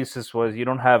 My thesis was you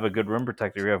don't have a good rim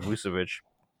protector. You have Vucevic.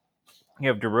 You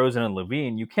have DeRozan and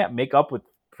Levine. You can't make up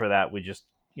for that with just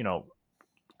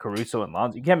Caruso and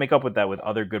Lonzo. You can't make up with that with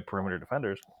other good perimeter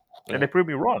defenders. Yeah. And they proved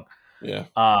me wrong. Yeah.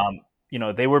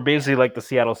 They were basically like the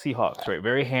Seattle Seahawks, right?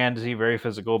 Very handsy, very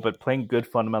physical, but playing good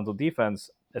fundamental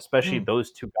defense. Especially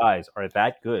those 2 guys are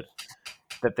that good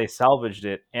that they salvaged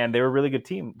it, and they were a really good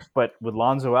team. But with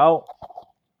Lonzo out,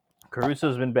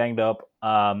 Caruso's been banged up.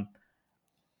 And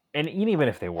even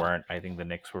if they weren't, I think the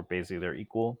Knicks were basically their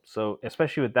equal. So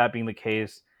especially with that being the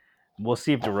case, we'll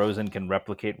see if DeRozan can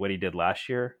replicate what he did last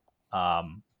year.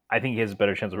 I think he has a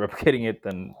better chance of replicating it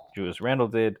than Julius Randle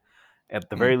did. At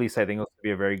the very least, I think he'll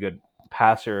be a very good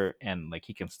passer and like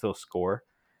he can still score.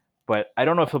 but I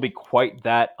don't know if he'll be quite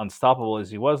that unstoppable as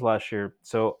he was last year.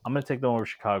 So I'm going to take them over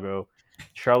Chicago.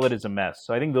 Charlotte is a mess.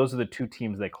 So I think those are the two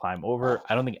teams they climb over.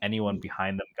 I don't think anyone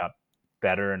behind them got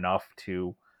better enough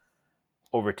to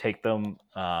overtake them.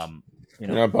 You're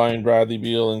not buying Bradley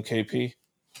Beal and KP?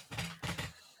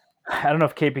 I don't know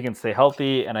if KP can stay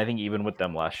healthy, and I think even with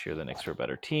them last year, the Knicks were a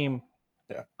better team.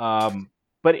 Yeah.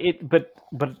 But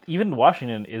even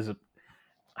Washington is.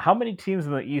 How many teams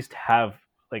in the East have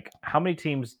how many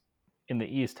teams in the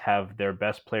East have their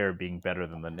best player being better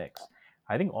than the Knicks?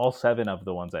 I think all 7 of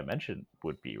the ones I mentioned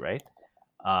would be right.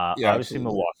 Yeah, Obviously, absolutely.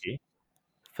 Milwaukee, Yeah.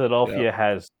 Philadelphia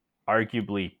has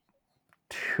arguably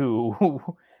 2,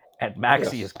 and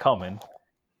Maxey Yes. is coming.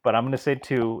 But I'm going to say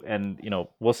 2, and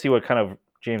we'll see what kind of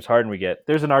James Harden we get.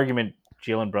 There's an argument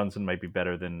Jalen Brunson might be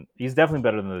better than he's definitely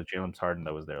better than the James Harden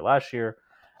that was there last year.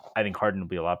 I think Harden will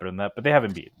be a lot better than that, but they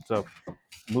haven't beat. So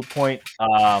moot point.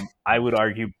 I would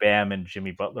argue Bam and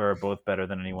Jimmy Butler are both better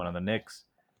than anyone on the Knicks.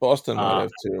 Boston might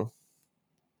have 2.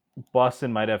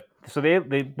 Boston might have. So they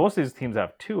most of these teams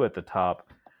have 2 at the top.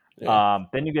 Yeah.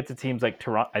 Then you get to teams like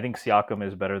Toronto. I think Siakam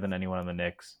is better than anyone on the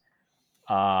Knicks.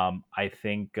 I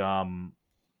think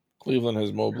Cleveland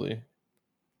has Mobley.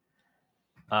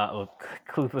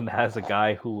 Cleveland has a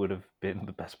guy who would have been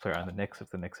the best player on the Knicks if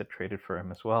the Knicks had traded for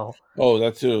him as well. Oh,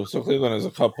 that too. So Cleveland has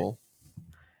a couple.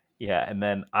 Yeah, and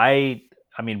then I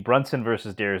mean Brunson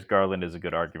versus Darius Garland is a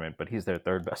good argument, but he's their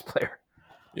 3rd best player.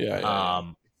 Yeah.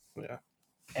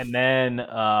 And then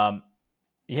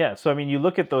so I mean you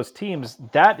look at those teams,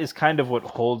 that is kind of what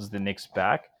holds the Knicks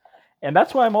back. And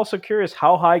that's why I'm also curious,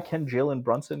 how high can Jalen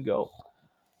Brunson go?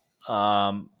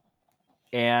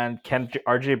 And can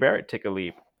RJ Barrett take a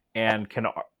leap? And can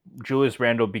Julius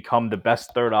Randle become the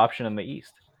best 3rd option in the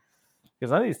East?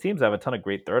 Because none of these teams have a ton of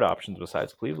great 3rd options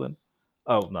besides Cleveland.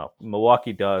 Oh, no.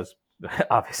 Milwaukee does,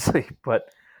 obviously. But,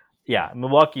 yeah,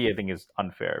 Milwaukee, I think, is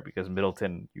unfair because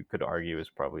Middleton, you could argue,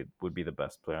 would be the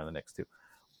best player on the Knicks, too.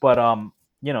 But,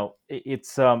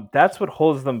 it's that's what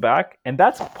holds them back. And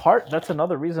that's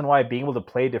another reason why being able to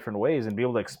play different ways and be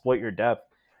able to exploit your depth.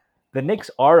 The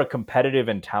Knicks are a competitive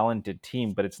and talented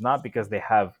team, but it's not because they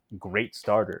have great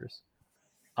starters.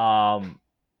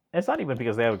 It's not even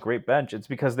because they have a great bench. It's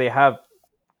because they have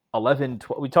 11,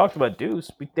 12. We talked about Deuce.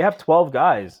 They have 12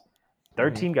 guys,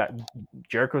 13 guys,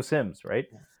 Jericho Sims, right?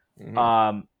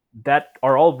 That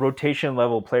are all rotation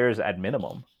level players at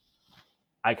minimum.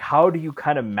 Like, how do you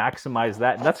kind of maximize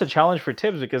that? And that's a challenge for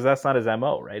Tibbs because that's not his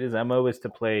MO, right? His MO is to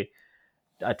play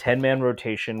a 10-man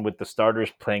rotation with the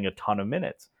starters playing a ton of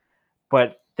minutes.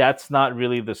 But that's not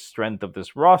really the strength of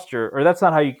this roster, or that's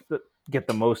not how you get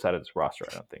the most out of this roster,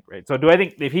 I don't think, right? So do I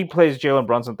think if he plays Jalen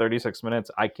Brunson 36 minutes,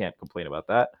 I can't complain about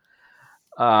that.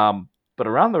 But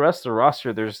around the rest of the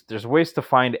roster, there's ways to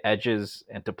find edges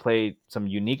and to play some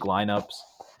unique lineups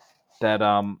that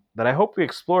I hope we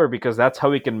explore because that's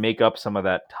how we can make up some of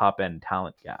that top end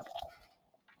talent gap.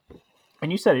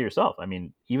 And you said it yourself. I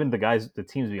mean, even the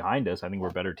teams behind us, I think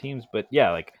we're better teams. But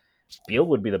yeah, like Beal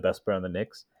would be the best player on the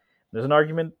Knicks. There's an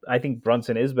argument. I think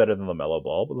Brunson is better than LaMelo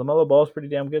Ball, but LaMelo Ball is pretty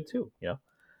damn good too.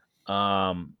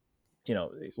 And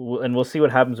we'll see what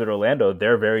happens with Orlando.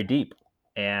 They're very deep,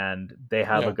 and they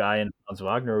have a guy in Franz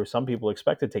Wagner who some people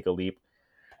expect to take a leap.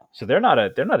 So they're not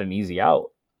an easy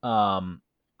out.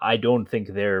 I don't think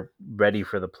they're ready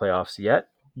for the playoffs yet.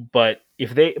 But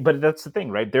that's the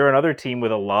thing, right? They're another team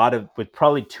with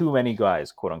probably too many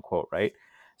guys, quote unquote, right?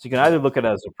 So you can either look at it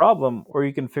as a problem, or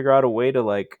you can figure out a way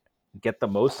to get the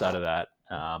most out of that.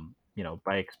 By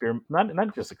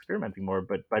not just experimenting more,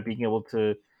 but by being able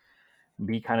to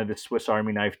be kind of the Swiss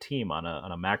Army knife team on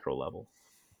a macro level.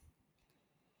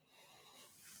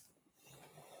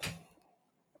 I'm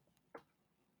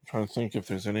trying to think if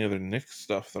there's any other Knicks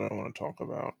stuff that I want to talk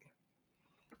about.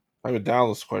 I have a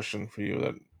Dallas question for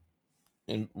you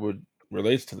that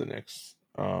relates to the Knicks.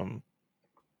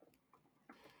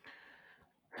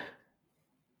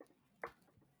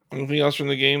 Anything else from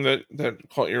the game that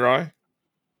caught your eye,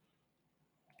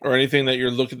 or anything that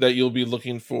you'll be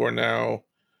looking for now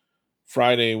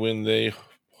Friday when they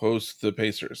host the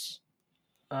Pacers?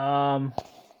 No,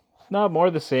 more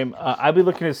the same. I'll be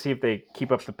looking to see if they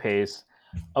keep up the pace.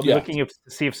 I'll be looking to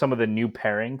see if some of the new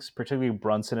pairings, particularly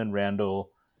Brunson and Randall,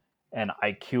 and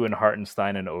IQ and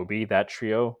Hartenstein and Obi, that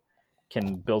trio,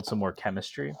 can build some more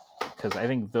chemistry. Because I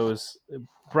think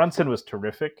Brunson was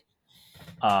terrific.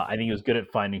 I think he was good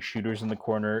at finding shooters in the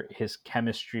corner. His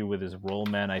chemistry with his role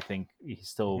men, I think he's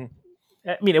still.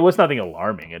 I mean, it was nothing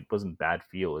alarming. It wasn't bad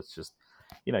feel. It's just,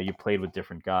 you played with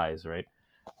different guys, right?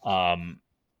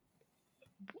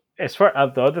 As far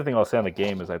the other thing I'll say on the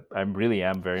game is I really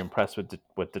am very impressed with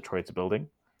what Detroit's building.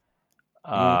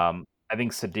 I I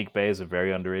think Sadiq Bey is a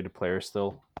very underrated player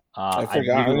still. I I forgot. I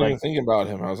really didn't like. even think about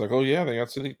him. I was like, oh yeah, they got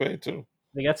Sadiq Bey too.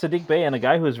 They got Sadiq Bey, and a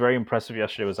guy who was very impressive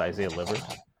yesterday was Isaiah Livers.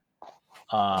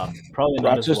 Probably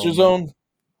not as well Rochester known. zone.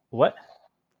 What?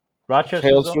 Rochester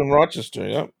Hails zone? from Rochester.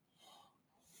 Yep.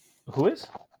 Who is?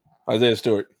 Isaiah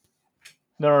Stewart.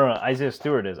 No. Isaiah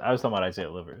Stewart is. I was talking about Isaiah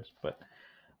Livers, but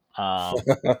um,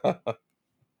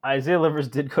 Isaiah Livers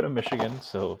did go to Michigan,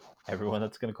 so everyone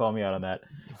that's going to call me out on that.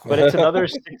 But it's another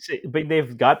 6'8", but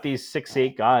they've got these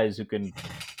 6'8" guys who can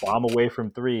bomb away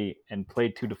from three and play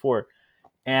 2 to 4.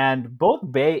 And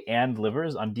both Bay and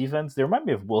Livers on defense, they remind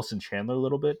me of Wilson Chandler a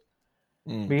little bit.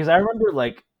 Because I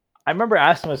remember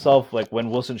asking myself, like,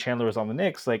 when Wilson Chandler was on the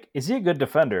Knicks, like, is he a good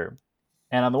defender?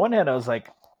 And on the one hand, I was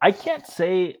like, I can't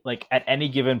say, like, at any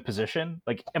given position,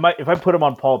 like, if I put him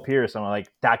on Paul Pierce, I'm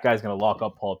like, that guy's gonna lock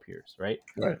up Paul Pierce, right?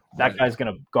 Right. That guy's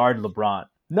gonna guard LeBron.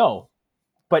 No,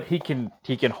 but he can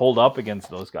hold up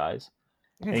against those guys,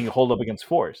 and he can hold up against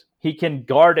fours. He can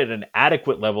guard at an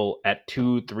adequate level at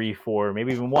 2, 3, 4,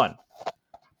 maybe even 1.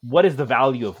 What is the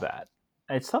value of that?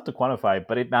 It's tough to quantify,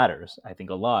 but it matters, I think,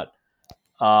 a lot.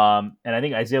 And I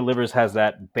think Isaiah Livers has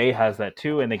that. Bay has that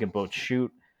too, and they can both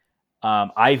shoot.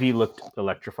 Ivy looked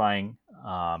electrifying.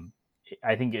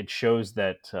 I think it shows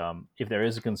that if there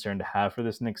is a concern to have for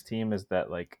this Knicks team, is that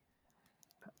like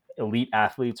elite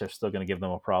athletes are still going to give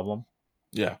them a problem.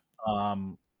 Yeah.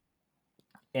 Um,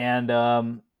 and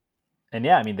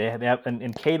yeah, I mean they have,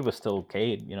 and Cade was still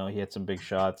Cade. You know, he had some big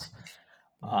shots.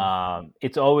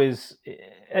 It's always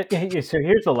so.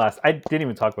 Here's the last. I didn't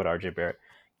even talk about RJ Barrett.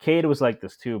 Cade was like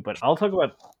this too, but I'll talk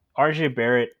about RJ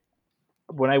Barrett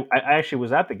when I actually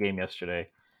was at the game yesterday,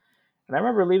 and I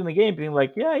remember leaving the game being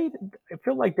like, yeah, I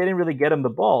feel like they didn't really get him the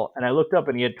ball, and I looked up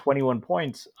and he had 21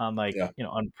 points on Yeah.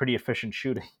 on pretty efficient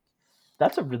shooting.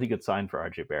 That's a really good sign for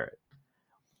RJ Barrett,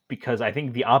 because I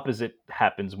think the opposite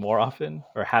happened more often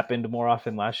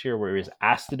last year, where he was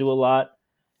asked to do a lot,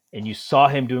 and you saw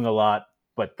him doing a lot,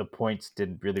 but the points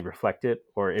didn't really reflect it,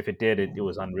 or if it did, it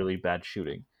was on really bad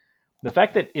shooting. The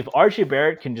fact that if RJ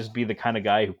Barrett can just be the kind of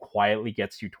guy who quietly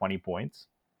gets you 20 points,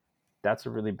 that's a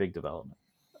really big development.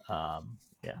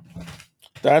 Yeah.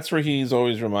 That's where he's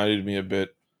always reminded me a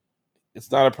bit.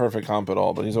 It's not a perfect comp at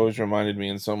all, but he's always reminded me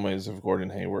in some ways of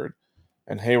Gordon Hayward.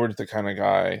 And Hayward's the kind of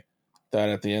guy that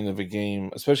at the end of a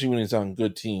game, especially when he's on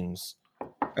good teams,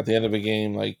 at the end of a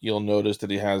game, like you'll notice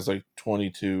that he has like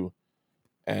 22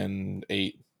 and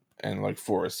 8 and like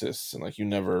 4 assists, and like you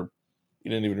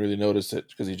didn't even really notice it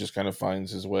because he just kind of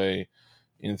finds his way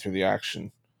in through the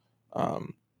action.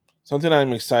 Something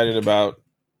I'm excited about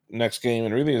next game,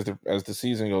 and really as the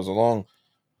season goes along,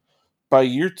 by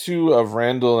year 2 of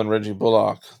Randall and Reggie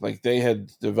Bullock, like they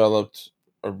had developed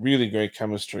a really great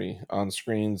chemistry on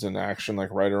screens and action, like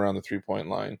right around the 3-point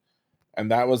line. And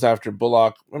that was after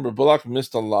Bullock. Remember, Bullock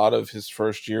missed a lot of his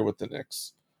first year with the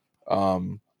Knicks.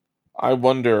 I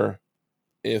wonder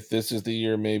if this is the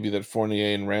year maybe that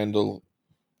Fournier and Randall,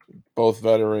 both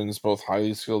veterans, both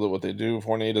highly skilled at what they do.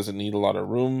 Fournier doesn't need a lot of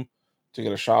room to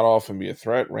get a shot off and be a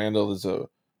threat. Randall is a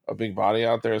big body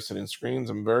out there setting screens.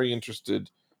 I'm very interested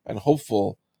and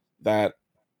hopeful that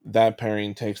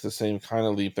pairing takes the same kind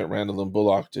of leap that Randall and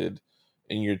Bullock did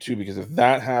in year 2, because if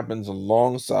that happens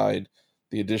alongside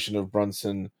the addition of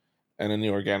Brunson and any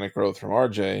organic growth from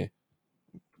RJ,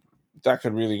 that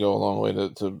could really go a long way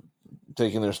to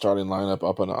taking their starting lineup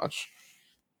up a notch.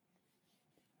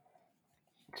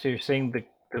 So you're saying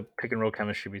the pick and roll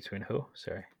chemistry between who?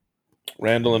 Sorry.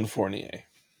 Randall and Fournier.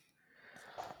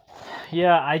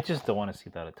 Yeah, I just don't want to see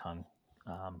that a ton.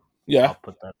 Yeah. I'll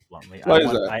put that bluntly. Why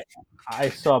is that? I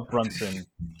saw Brunson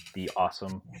be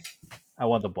awesome. I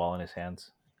want the ball in his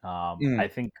hands. I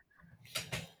think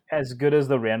as good as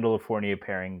the Randall Fournier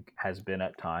pairing has been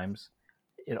at times,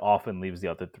 it often leaves the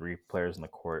other 3 players in the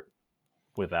court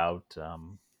without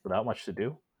much to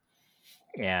do.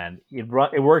 And it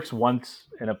works once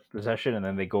in a possession, and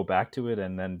then they go back to it,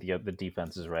 and then the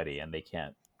defense is ready, and they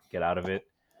can't get out of it.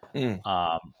 So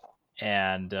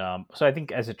I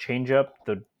think as a changeup,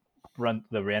 the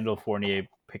Randall Fournier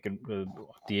pick and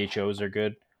DHOs are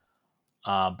good,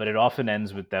 but it often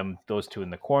ends with those 2 in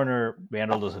the corner.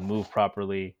 Randall doesn't move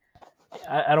properly.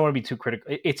 I don't want to be too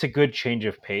critical. It's a good change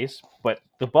of pace, but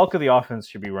the bulk of the offense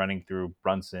should be running through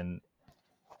Brunson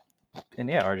and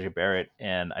RJ Barrett.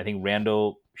 And I think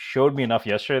Randall showed me enough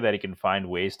yesterday that he can find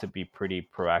ways to be pretty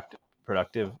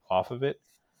productive off of it.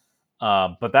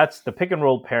 But that's the pick and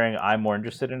roll pairing I'm more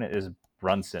interested in is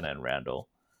Brunson and Randall.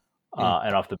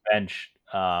 And off the bench,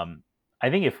 I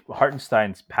think if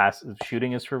Hartenstein's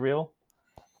shooting is for real,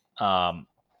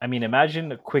 I mean,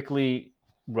 imagine quickly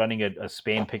running a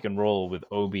Spain pick and roll with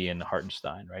Obi and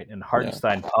Hartenstein, right? And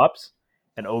Hartenstein pops,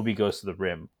 and Obi goes to the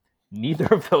rim. Neither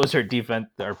of those are defense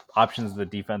are options the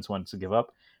defense wants to give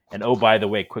up. And oh, by the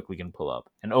way, quickly can pull up.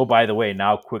 And oh, by the way,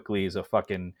 now quickly is a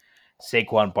fucking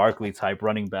Saquon Barkley type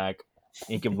running back.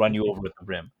 He can run you over with the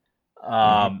rim.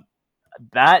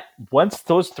 That once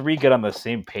those three get on the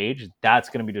same page, that's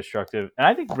going to be destructive. And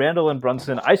I think Randall and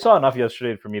Brunson, I saw enough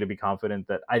yesterday for me to be confident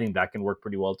that I think that can work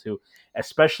pretty well too,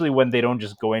 especially when they don't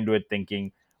just go into it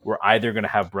thinking we're either going to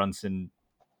have Brunson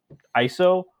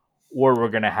ISO or we're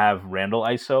going to have Randall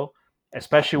ISO,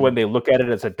 especially when they look at it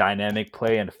as a dynamic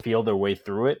play and feel their way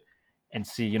through it and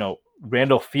see, you know,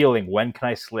 Randall feeling, when can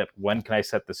I slip? When can I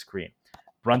set the screen?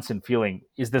 Brunson feeling,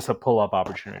 is this a pull-up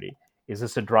opportunity? Is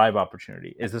this a drive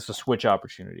opportunity? Is this a switch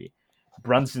opportunity?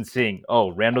 Brunson seeing,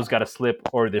 oh, Randall's got a slip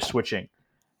or they're switching.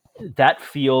 That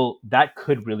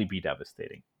could really be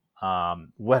devastating.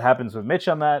 What happens with Mitch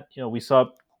on that? You know, we saw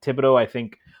Thibodeau, I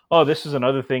think. Oh, this is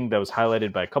another thing that was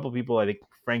highlighted by a couple people. I think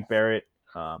Frank Barrett,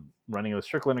 running the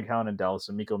Strickland account, and Dallas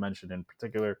and Miko mentioned in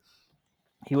particular.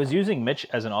 He was using Mitch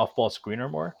as an off-ball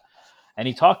screener more. And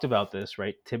he talked about this,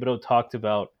 right? Thibodeau talked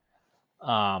about,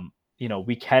 you know,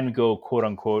 we can go quote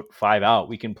unquote 5 out.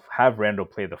 We can have Randall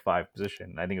play the 5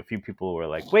 position. I think a few people were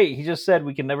like, wait, he just said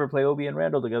we can never play Obi and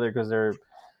Randall together because they're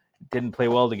didn't play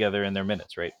well together in their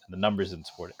minutes, right? And the numbers didn't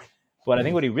support it. But I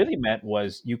think what he really meant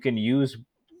was you can use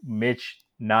Mitch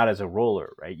not as a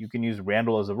roller, right? You can use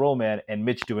Randall as a roll man and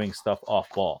Mitch doing stuff off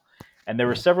ball. And there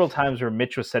were several times where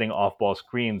Mitch was setting off ball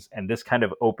screens, and this kind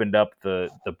of opened up the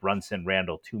Brunson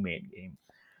Randall 2-man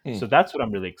game. So that's what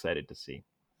I'm really excited to see.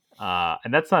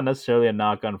 And that's not necessarily a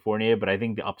knock on Fournier, but I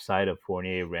think the upside of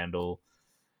Fournier Randall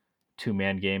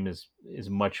 2-man game is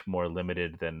much more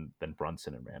limited than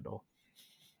Brunson and Randall.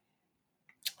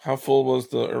 How full was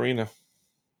the arena?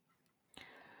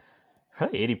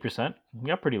 Probably 80%.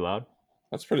 Got pretty loud.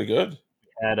 That's pretty good.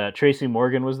 And Tracy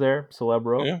Morgan was there,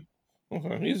 Celebro. Yeah.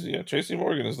 Okay. Tracy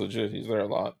Morgan is legit. He's there a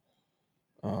lot.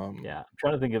 Yeah, I'm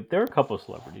trying to think of. There are a couple of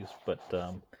celebrities, but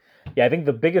yeah, I think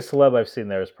the biggest celeb I've seen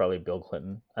there is probably Bill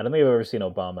Clinton. I don't think I've ever seen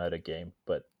Obama at a game,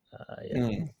 but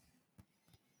yeah.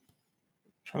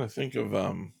 Trying to think of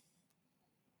the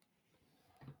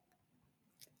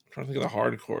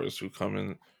hardcores who come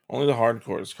in. Only the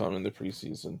hardcores come in the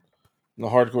preseason. And the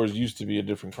hardcores used to be a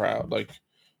different crowd. Like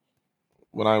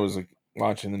when I was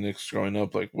watching the Knicks growing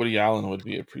up, like Woody Allen would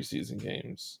be at preseason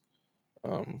games.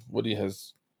 Woody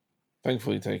has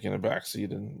thankfully taken a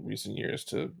backseat in recent years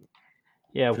to.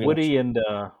 Yeah, Woody and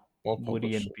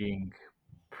being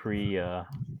pre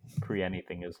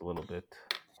anything is a little bit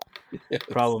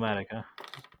problematic, huh?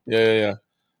 Yeah.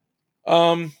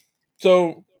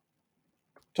 So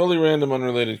totally random,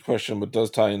 unrelated question, but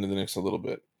does tie into the Knicks a little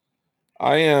bit.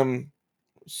 I am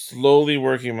slowly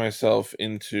working myself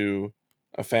into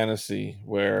a fantasy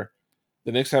where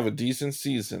the Knicks have a decent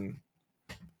season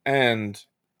and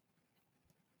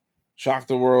shock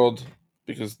the world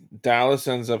because Dallas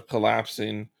ends up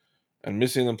collapsing and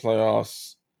missing the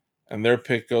playoffs, and their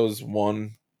pick goes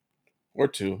 1 or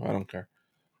 2, I don't care,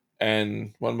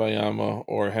 and Wembanyama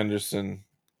or Henderson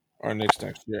are Knicks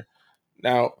next year.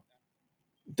 Now,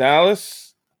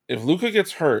 Dallas, if Luka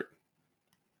gets hurt,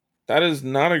 that is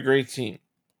not a great team.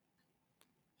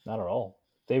 Not at all.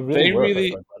 They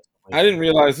really I didn't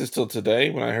realize this till today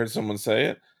when I heard someone say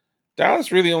it.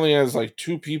 Dallas really only has like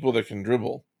 2 people that can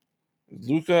dribble.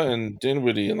 Luka and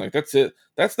Dinwiddie, and like that's it.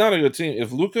 That's not a good team.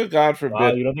 If Luka, God forbid,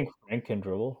 wow, you don't think Frank can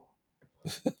dribble?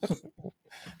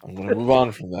 I'm going to move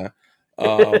on from that.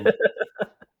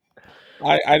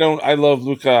 I don't. I love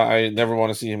Luka. I never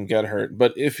want to see him get hurt.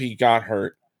 But if he got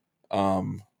hurt,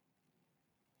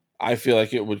 I feel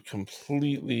like it would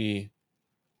completely.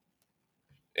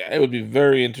 It would be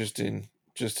very interesting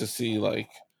just to see like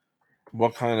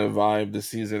what kind of vibe the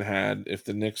season had if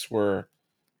the Knicks were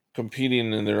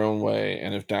competing in their own way,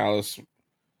 and if Dallas.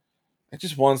 I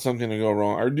just want something to go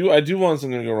wrong. I do want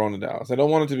something to go wrong to Dallas. I don't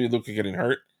want it to be Luka getting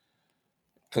hurt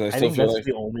because I still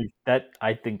feel like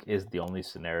I think is the only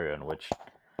scenario in which.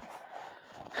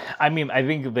 I mean, I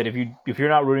think that if you're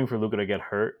not rooting for Luka to get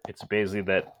hurt, it's basically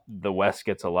that the West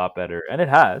gets a lot better, and it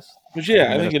has. But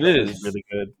yeah, I think it is really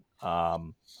good.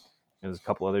 There's a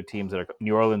couple other teams that are.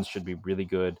 New Orleans should be really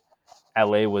good.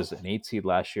 LA was an 8 seed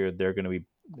last year. They're going to be,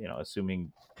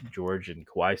 assuming George and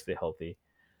Kawhi stay healthy.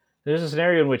 There's a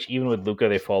scenario in which even with Luka,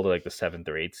 they fall to like the 7th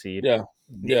or 8th seed. Yeah,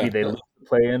 maybe they lose the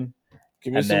play-in.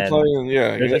 Give me some play-in.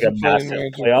 Yeah, there's like a massive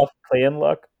playoff play-in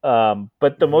luck.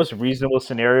 But the most reasonable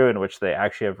scenario in which they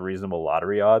actually have reasonable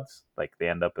lottery odds, like they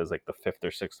end up as like the 5th or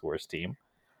 6th worst team.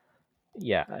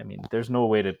 Yeah, I mean, there's no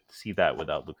way to see that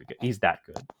without Luka. He's that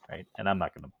good, right? And I'm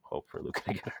not going to hope for Luka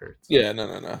to get hurt. So. Yeah,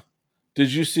 no.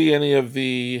 Did you see any of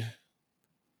the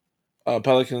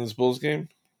Pelicans Bulls game.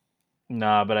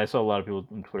 Nah, but I saw a lot of people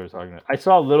on Twitter talking about it. I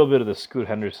saw a little bit of the Scoot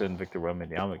Henderson Victor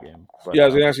Wembanyama game. But, Yeah, I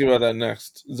was going to ask you about that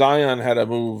next. Zion had a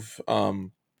move.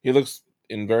 He looks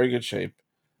in very good shape,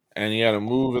 and he had a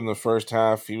move in the first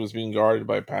half. He was being guarded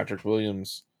by Patrick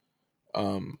Williams,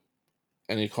 and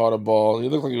he caught a ball. He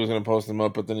looked like he was going to post him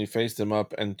up, but then he faced him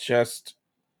up and just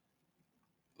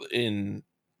in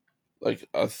like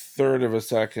a third of a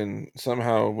second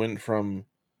somehow went from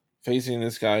facing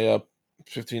this guy up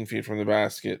 15 feet from the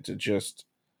basket to just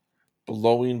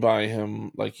blowing by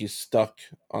him like he's stuck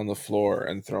on the floor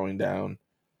and throwing down.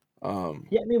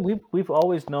 yeah, I mean, we've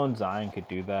always known Zion could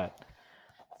do that.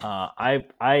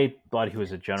 I thought he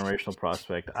was a generational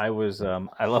prospect. I love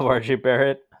RJ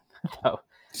Barrett.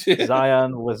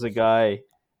 Zion was a guy,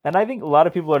 and I think a lot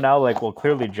of people are now like, well,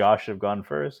 clearly Josh should have gone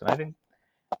first. And I think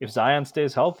if Zion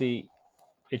stays healthy,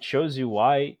 it shows you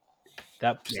why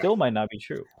that still might not be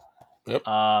true. Yep.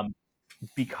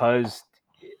 Because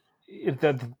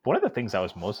one of the things I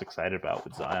was most excited about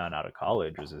with Zion out of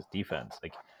college was his defense.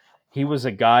 Like, he was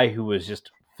a guy who was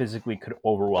just physically could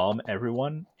overwhelm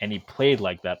everyone, and he played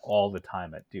like that all the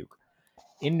time at Duke.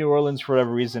 In New Orleans, for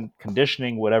whatever reason,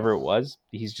 conditioning, whatever it was,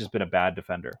 he's just been a bad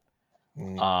defender.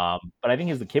 But I think he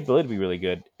has the capability to be really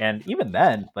good. And even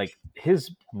then, like, his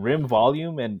rim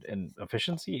volume and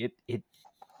efficiency, it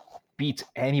beats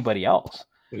anybody else.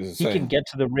 He can get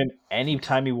to the rim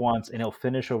anytime he wants, and he'll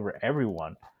finish over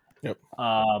everyone. Yep.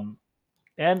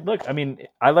 And look, I mean,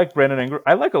 I like Brandon Ingram.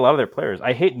 I like a lot of their players.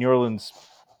 I hate New Orleans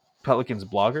Pelicans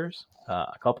bloggers,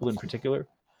 a couple in particular.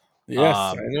 Yes,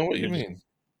 I know what you mean.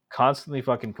 Constantly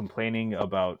fucking complaining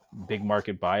about big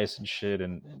market bias and shit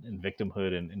and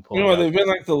victimhood and pulling. You know, they've been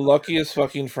like the luckiest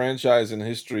fucking franchise in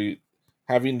history,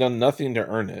 having done nothing to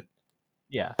earn it.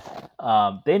 Yeah.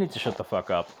 They need to shut the fuck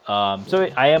up. So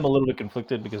I am a little bit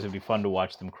conflicted because it'd be fun to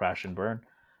watch them crash and burn.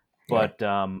 But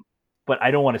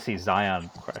I don't want to see Zion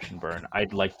crash and burn.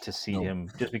 I'd like to see him,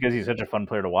 just because he's such a fun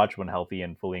player to watch when healthy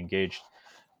and fully engaged.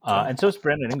 And so is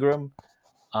Brandon Ingram.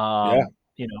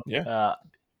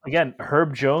 Again,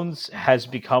 Herb Jones has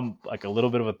become like a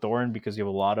little bit of a thorn because you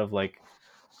have a lot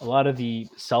of the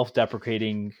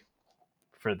self-deprecating,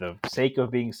 for the sake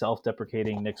of being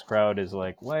self-deprecating, Knicks crowd is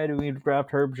like, why do we draft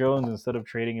Herb Jones instead of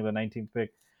trading in the 19th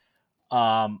pick?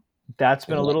 That's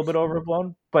been a little bit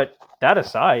overblown, but that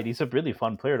aside, he's a really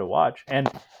fun player to watch. And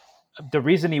the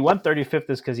reason he went 35th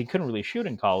is because he couldn't really shoot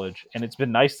in college, and it's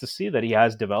been nice to see that he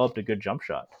has developed a good jump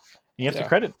shot. And you have to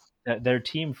credit their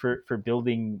team for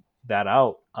building that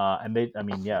out. And they, I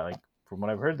mean, yeah, like from what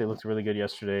I've heard, they looked really good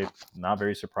yesterday. Not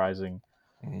very surprising.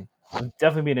 It'll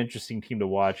definitely be an interesting team to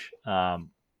watch.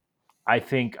 I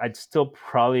think I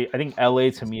think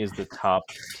LA to me is the top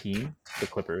team, the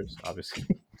Clippers, obviously.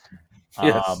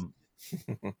 Yes.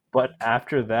 But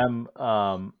after them,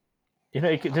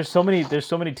 there's so many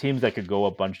teams that could go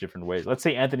a bunch of different ways. Let's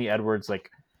say Anthony Edwards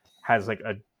has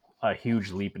a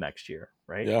huge leap next year,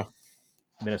 right? Yeah.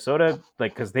 Minnesota,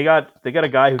 because they got a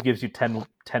guy who gives you 10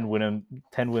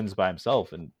 wins by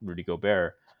himself, and Rudy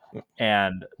Gobert.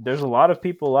 And there's a lot of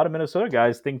Minnesota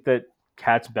guys think that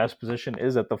Cat's best position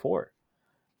is at the 4.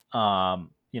 So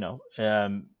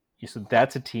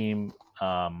that's a team.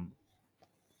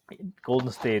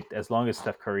 Golden State, as long as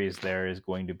Steph Curry is there, is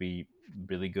going to be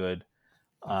really good.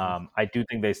 I do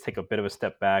think they take a bit of a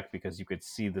step back because you could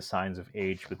see the signs of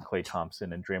age with Klay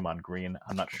Thompson and Draymond Green.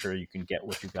 I'm not sure you can get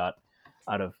what you got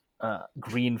out of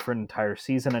Green for an entire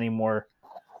season anymore.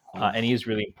 And he is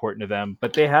really important to them.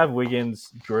 But they have Wiggins.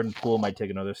 Jordan Poole might take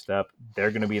another step.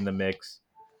 They're going to be in the mix.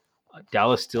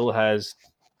 Dallas still has,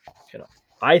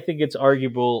 I think it's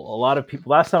arguable. A lot of people,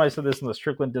 last time I said this in the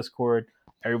Strickland Discord,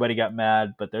 everybody got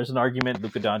mad, but there's an argument.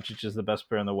 Luka Doncic is the best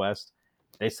player in the West.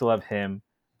 They still have him.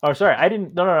 Oh, sorry, I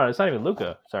didn't. No, it's not even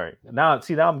Luka. Sorry. Now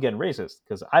I'm getting racist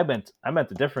because I meant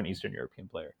a different Eastern European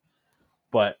player.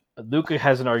 But Luka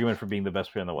has an argument for being the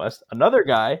best player in the West. Another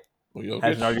guy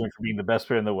has an argument for being the best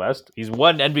player in the West. He's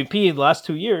won MVP in the last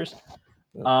 2 years.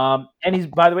 And he's,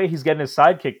 by the way, he's getting his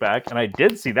sidekick back. And I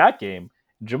did see that game.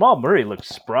 Jamal Murray looked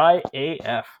spry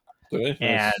AF.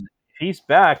 And if he's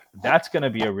back, that's going to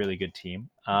be a really good team.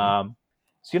 So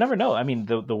you never know. I mean,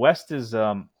 the West is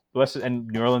and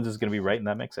New Orleans is going to be right in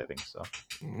that mix, I think. So,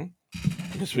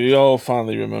 Yes, we all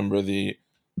fondly remember the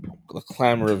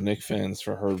clamor of Knicks fans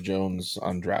for Herb Jones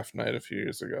on draft night a few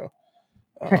years ago.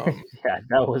 Yeah,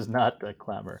 that was not the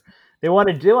clamor.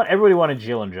 Everybody wanted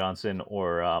Jalen Johnson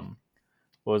or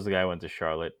what was the guy who went to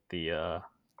Charlotte? The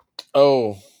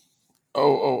Oh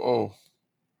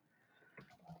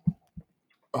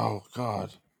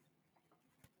God.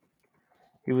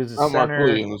 He was a center. Mark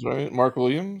Williams, right? Mark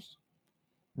Williams?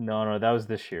 No, that was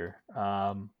this year.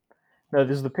 No,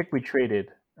 this is the pick we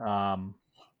traded. Oh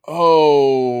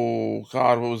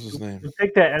God, what was his name? The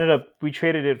pick that ended up, we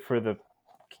traded it for the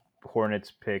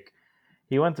Hornets pick.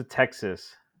 He went to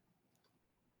Texas.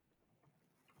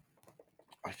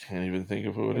 I can't even think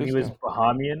of who it And is. he was now.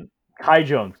 Bahamian. Kai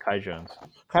Jones. Kai He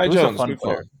was Jones. a fun Good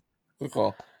call. player. Good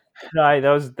call. No,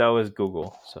 that was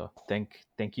Google. So thank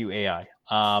you AI.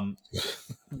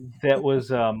 That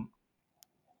was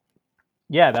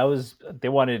yeah, that was, they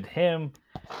wanted him.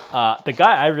 The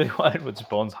guy I really wanted was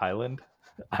Bones Highland.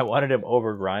 I wanted him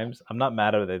over Grimes. I'm not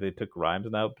mad at it that they took Grimes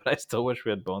now, but I still wish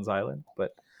we had Bones Highland.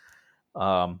 But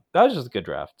that was just a good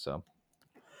draft. So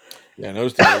yeah,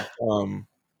 noticed that.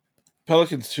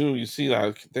 Pelicans too. You see,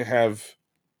 like they have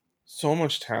so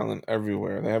much talent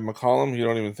everywhere. They have McCollum, you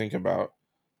don't even think about.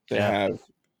 They have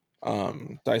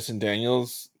Dyson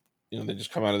Daniels. You know, they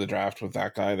just come out of the draft with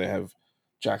that guy. They have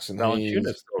Jackson Hayes.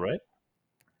 Still, right?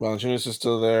 Valanciunas is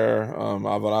still there.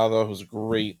 Alvarado, who's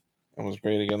great and was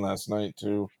great again last night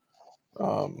too.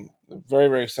 Very,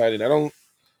 very excited. I don't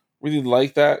really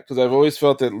like that because I've always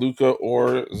felt that Luka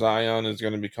or Zion is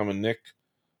going to become a Knick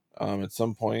at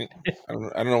some point. I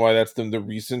don't know why that's the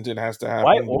recent it has to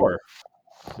happen.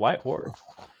 Why or?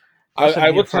 I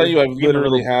will tell you, I've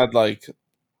literally had like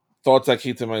thoughts I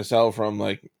keep to myself from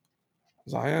like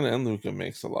Zion and Luka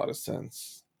makes a lot of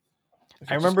sense.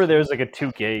 I remember there was like a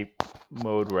 2K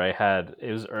mode where I had,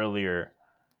 it was earlier.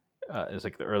 It was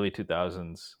like the early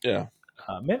 2000s. Yeah.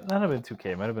 Might not have been 2K.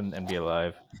 It might have been NBA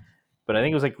Live. But I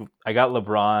think it was like I got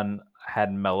LeBron,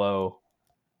 had Melo,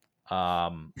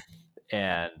 and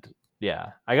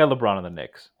yeah, I got LeBron on the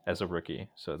Knicks as a rookie.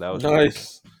 So that was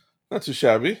nice. Not too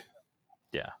shabby.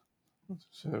 Yeah. I'm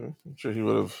sure he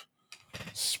would have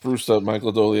spruced up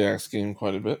Michael Doliak's game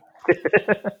quite a bit.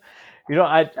 You know,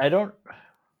 I don't.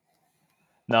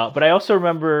 No, but I also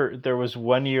remember there was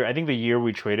one year, I think the year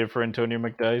we traded for Antonio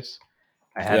McDyess,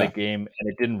 I had a game and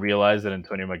I didn't realize that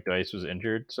Antonio McDyess was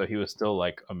injured, so he was still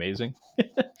like amazing.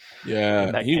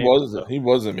 Yeah, he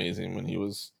was amazing when he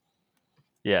was.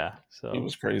 Yeah, so he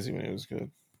was crazy when he was good.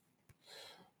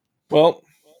 Well,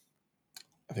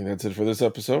 I think that's it for this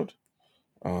episode.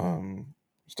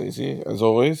 Stacey, as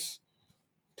always,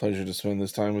 pleasure to spend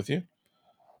this time with you.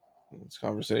 This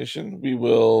conversation. We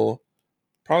will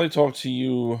probably talk to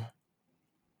you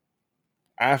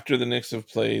after the Knicks have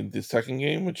played the second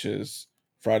game, which is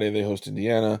Friday. They host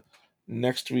Indiana.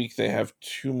 Next week they have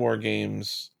 2 more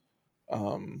games.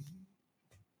 I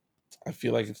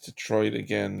feel like it's Detroit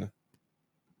again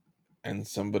and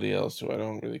somebody else who I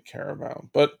don't really care about.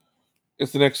 But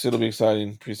it's the Knicks. It'll be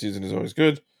exciting. Preseason is always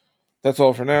good. That's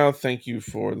all for now. Thank you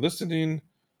for listening.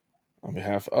 On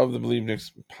behalf of the Believe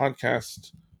Knicks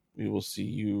podcast, we will see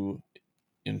you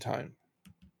in time.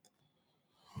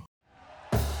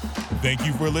 Thank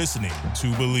you for listening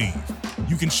to Believe.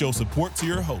 You can show support to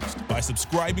your host by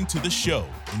subscribing to the show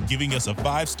and giving us a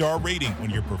 5-star rating on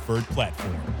your preferred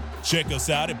platform. Check us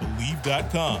out at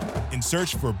Believe.com and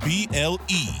search for BLEAV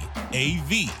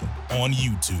on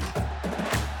YouTube.